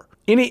nor there.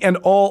 Any and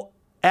all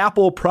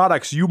Apple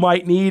products you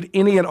might need,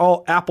 any and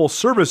all Apple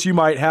service you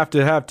might have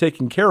to have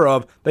taken care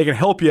of, they can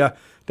help you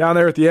down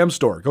there at the M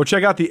Store. Go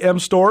check out the M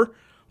Store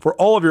for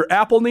all of your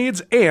Apple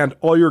needs and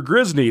all your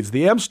Grizz needs.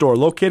 The M Store,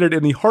 located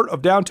in the heart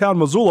of downtown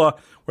Missoula,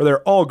 where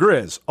they're all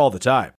Grizz all the time.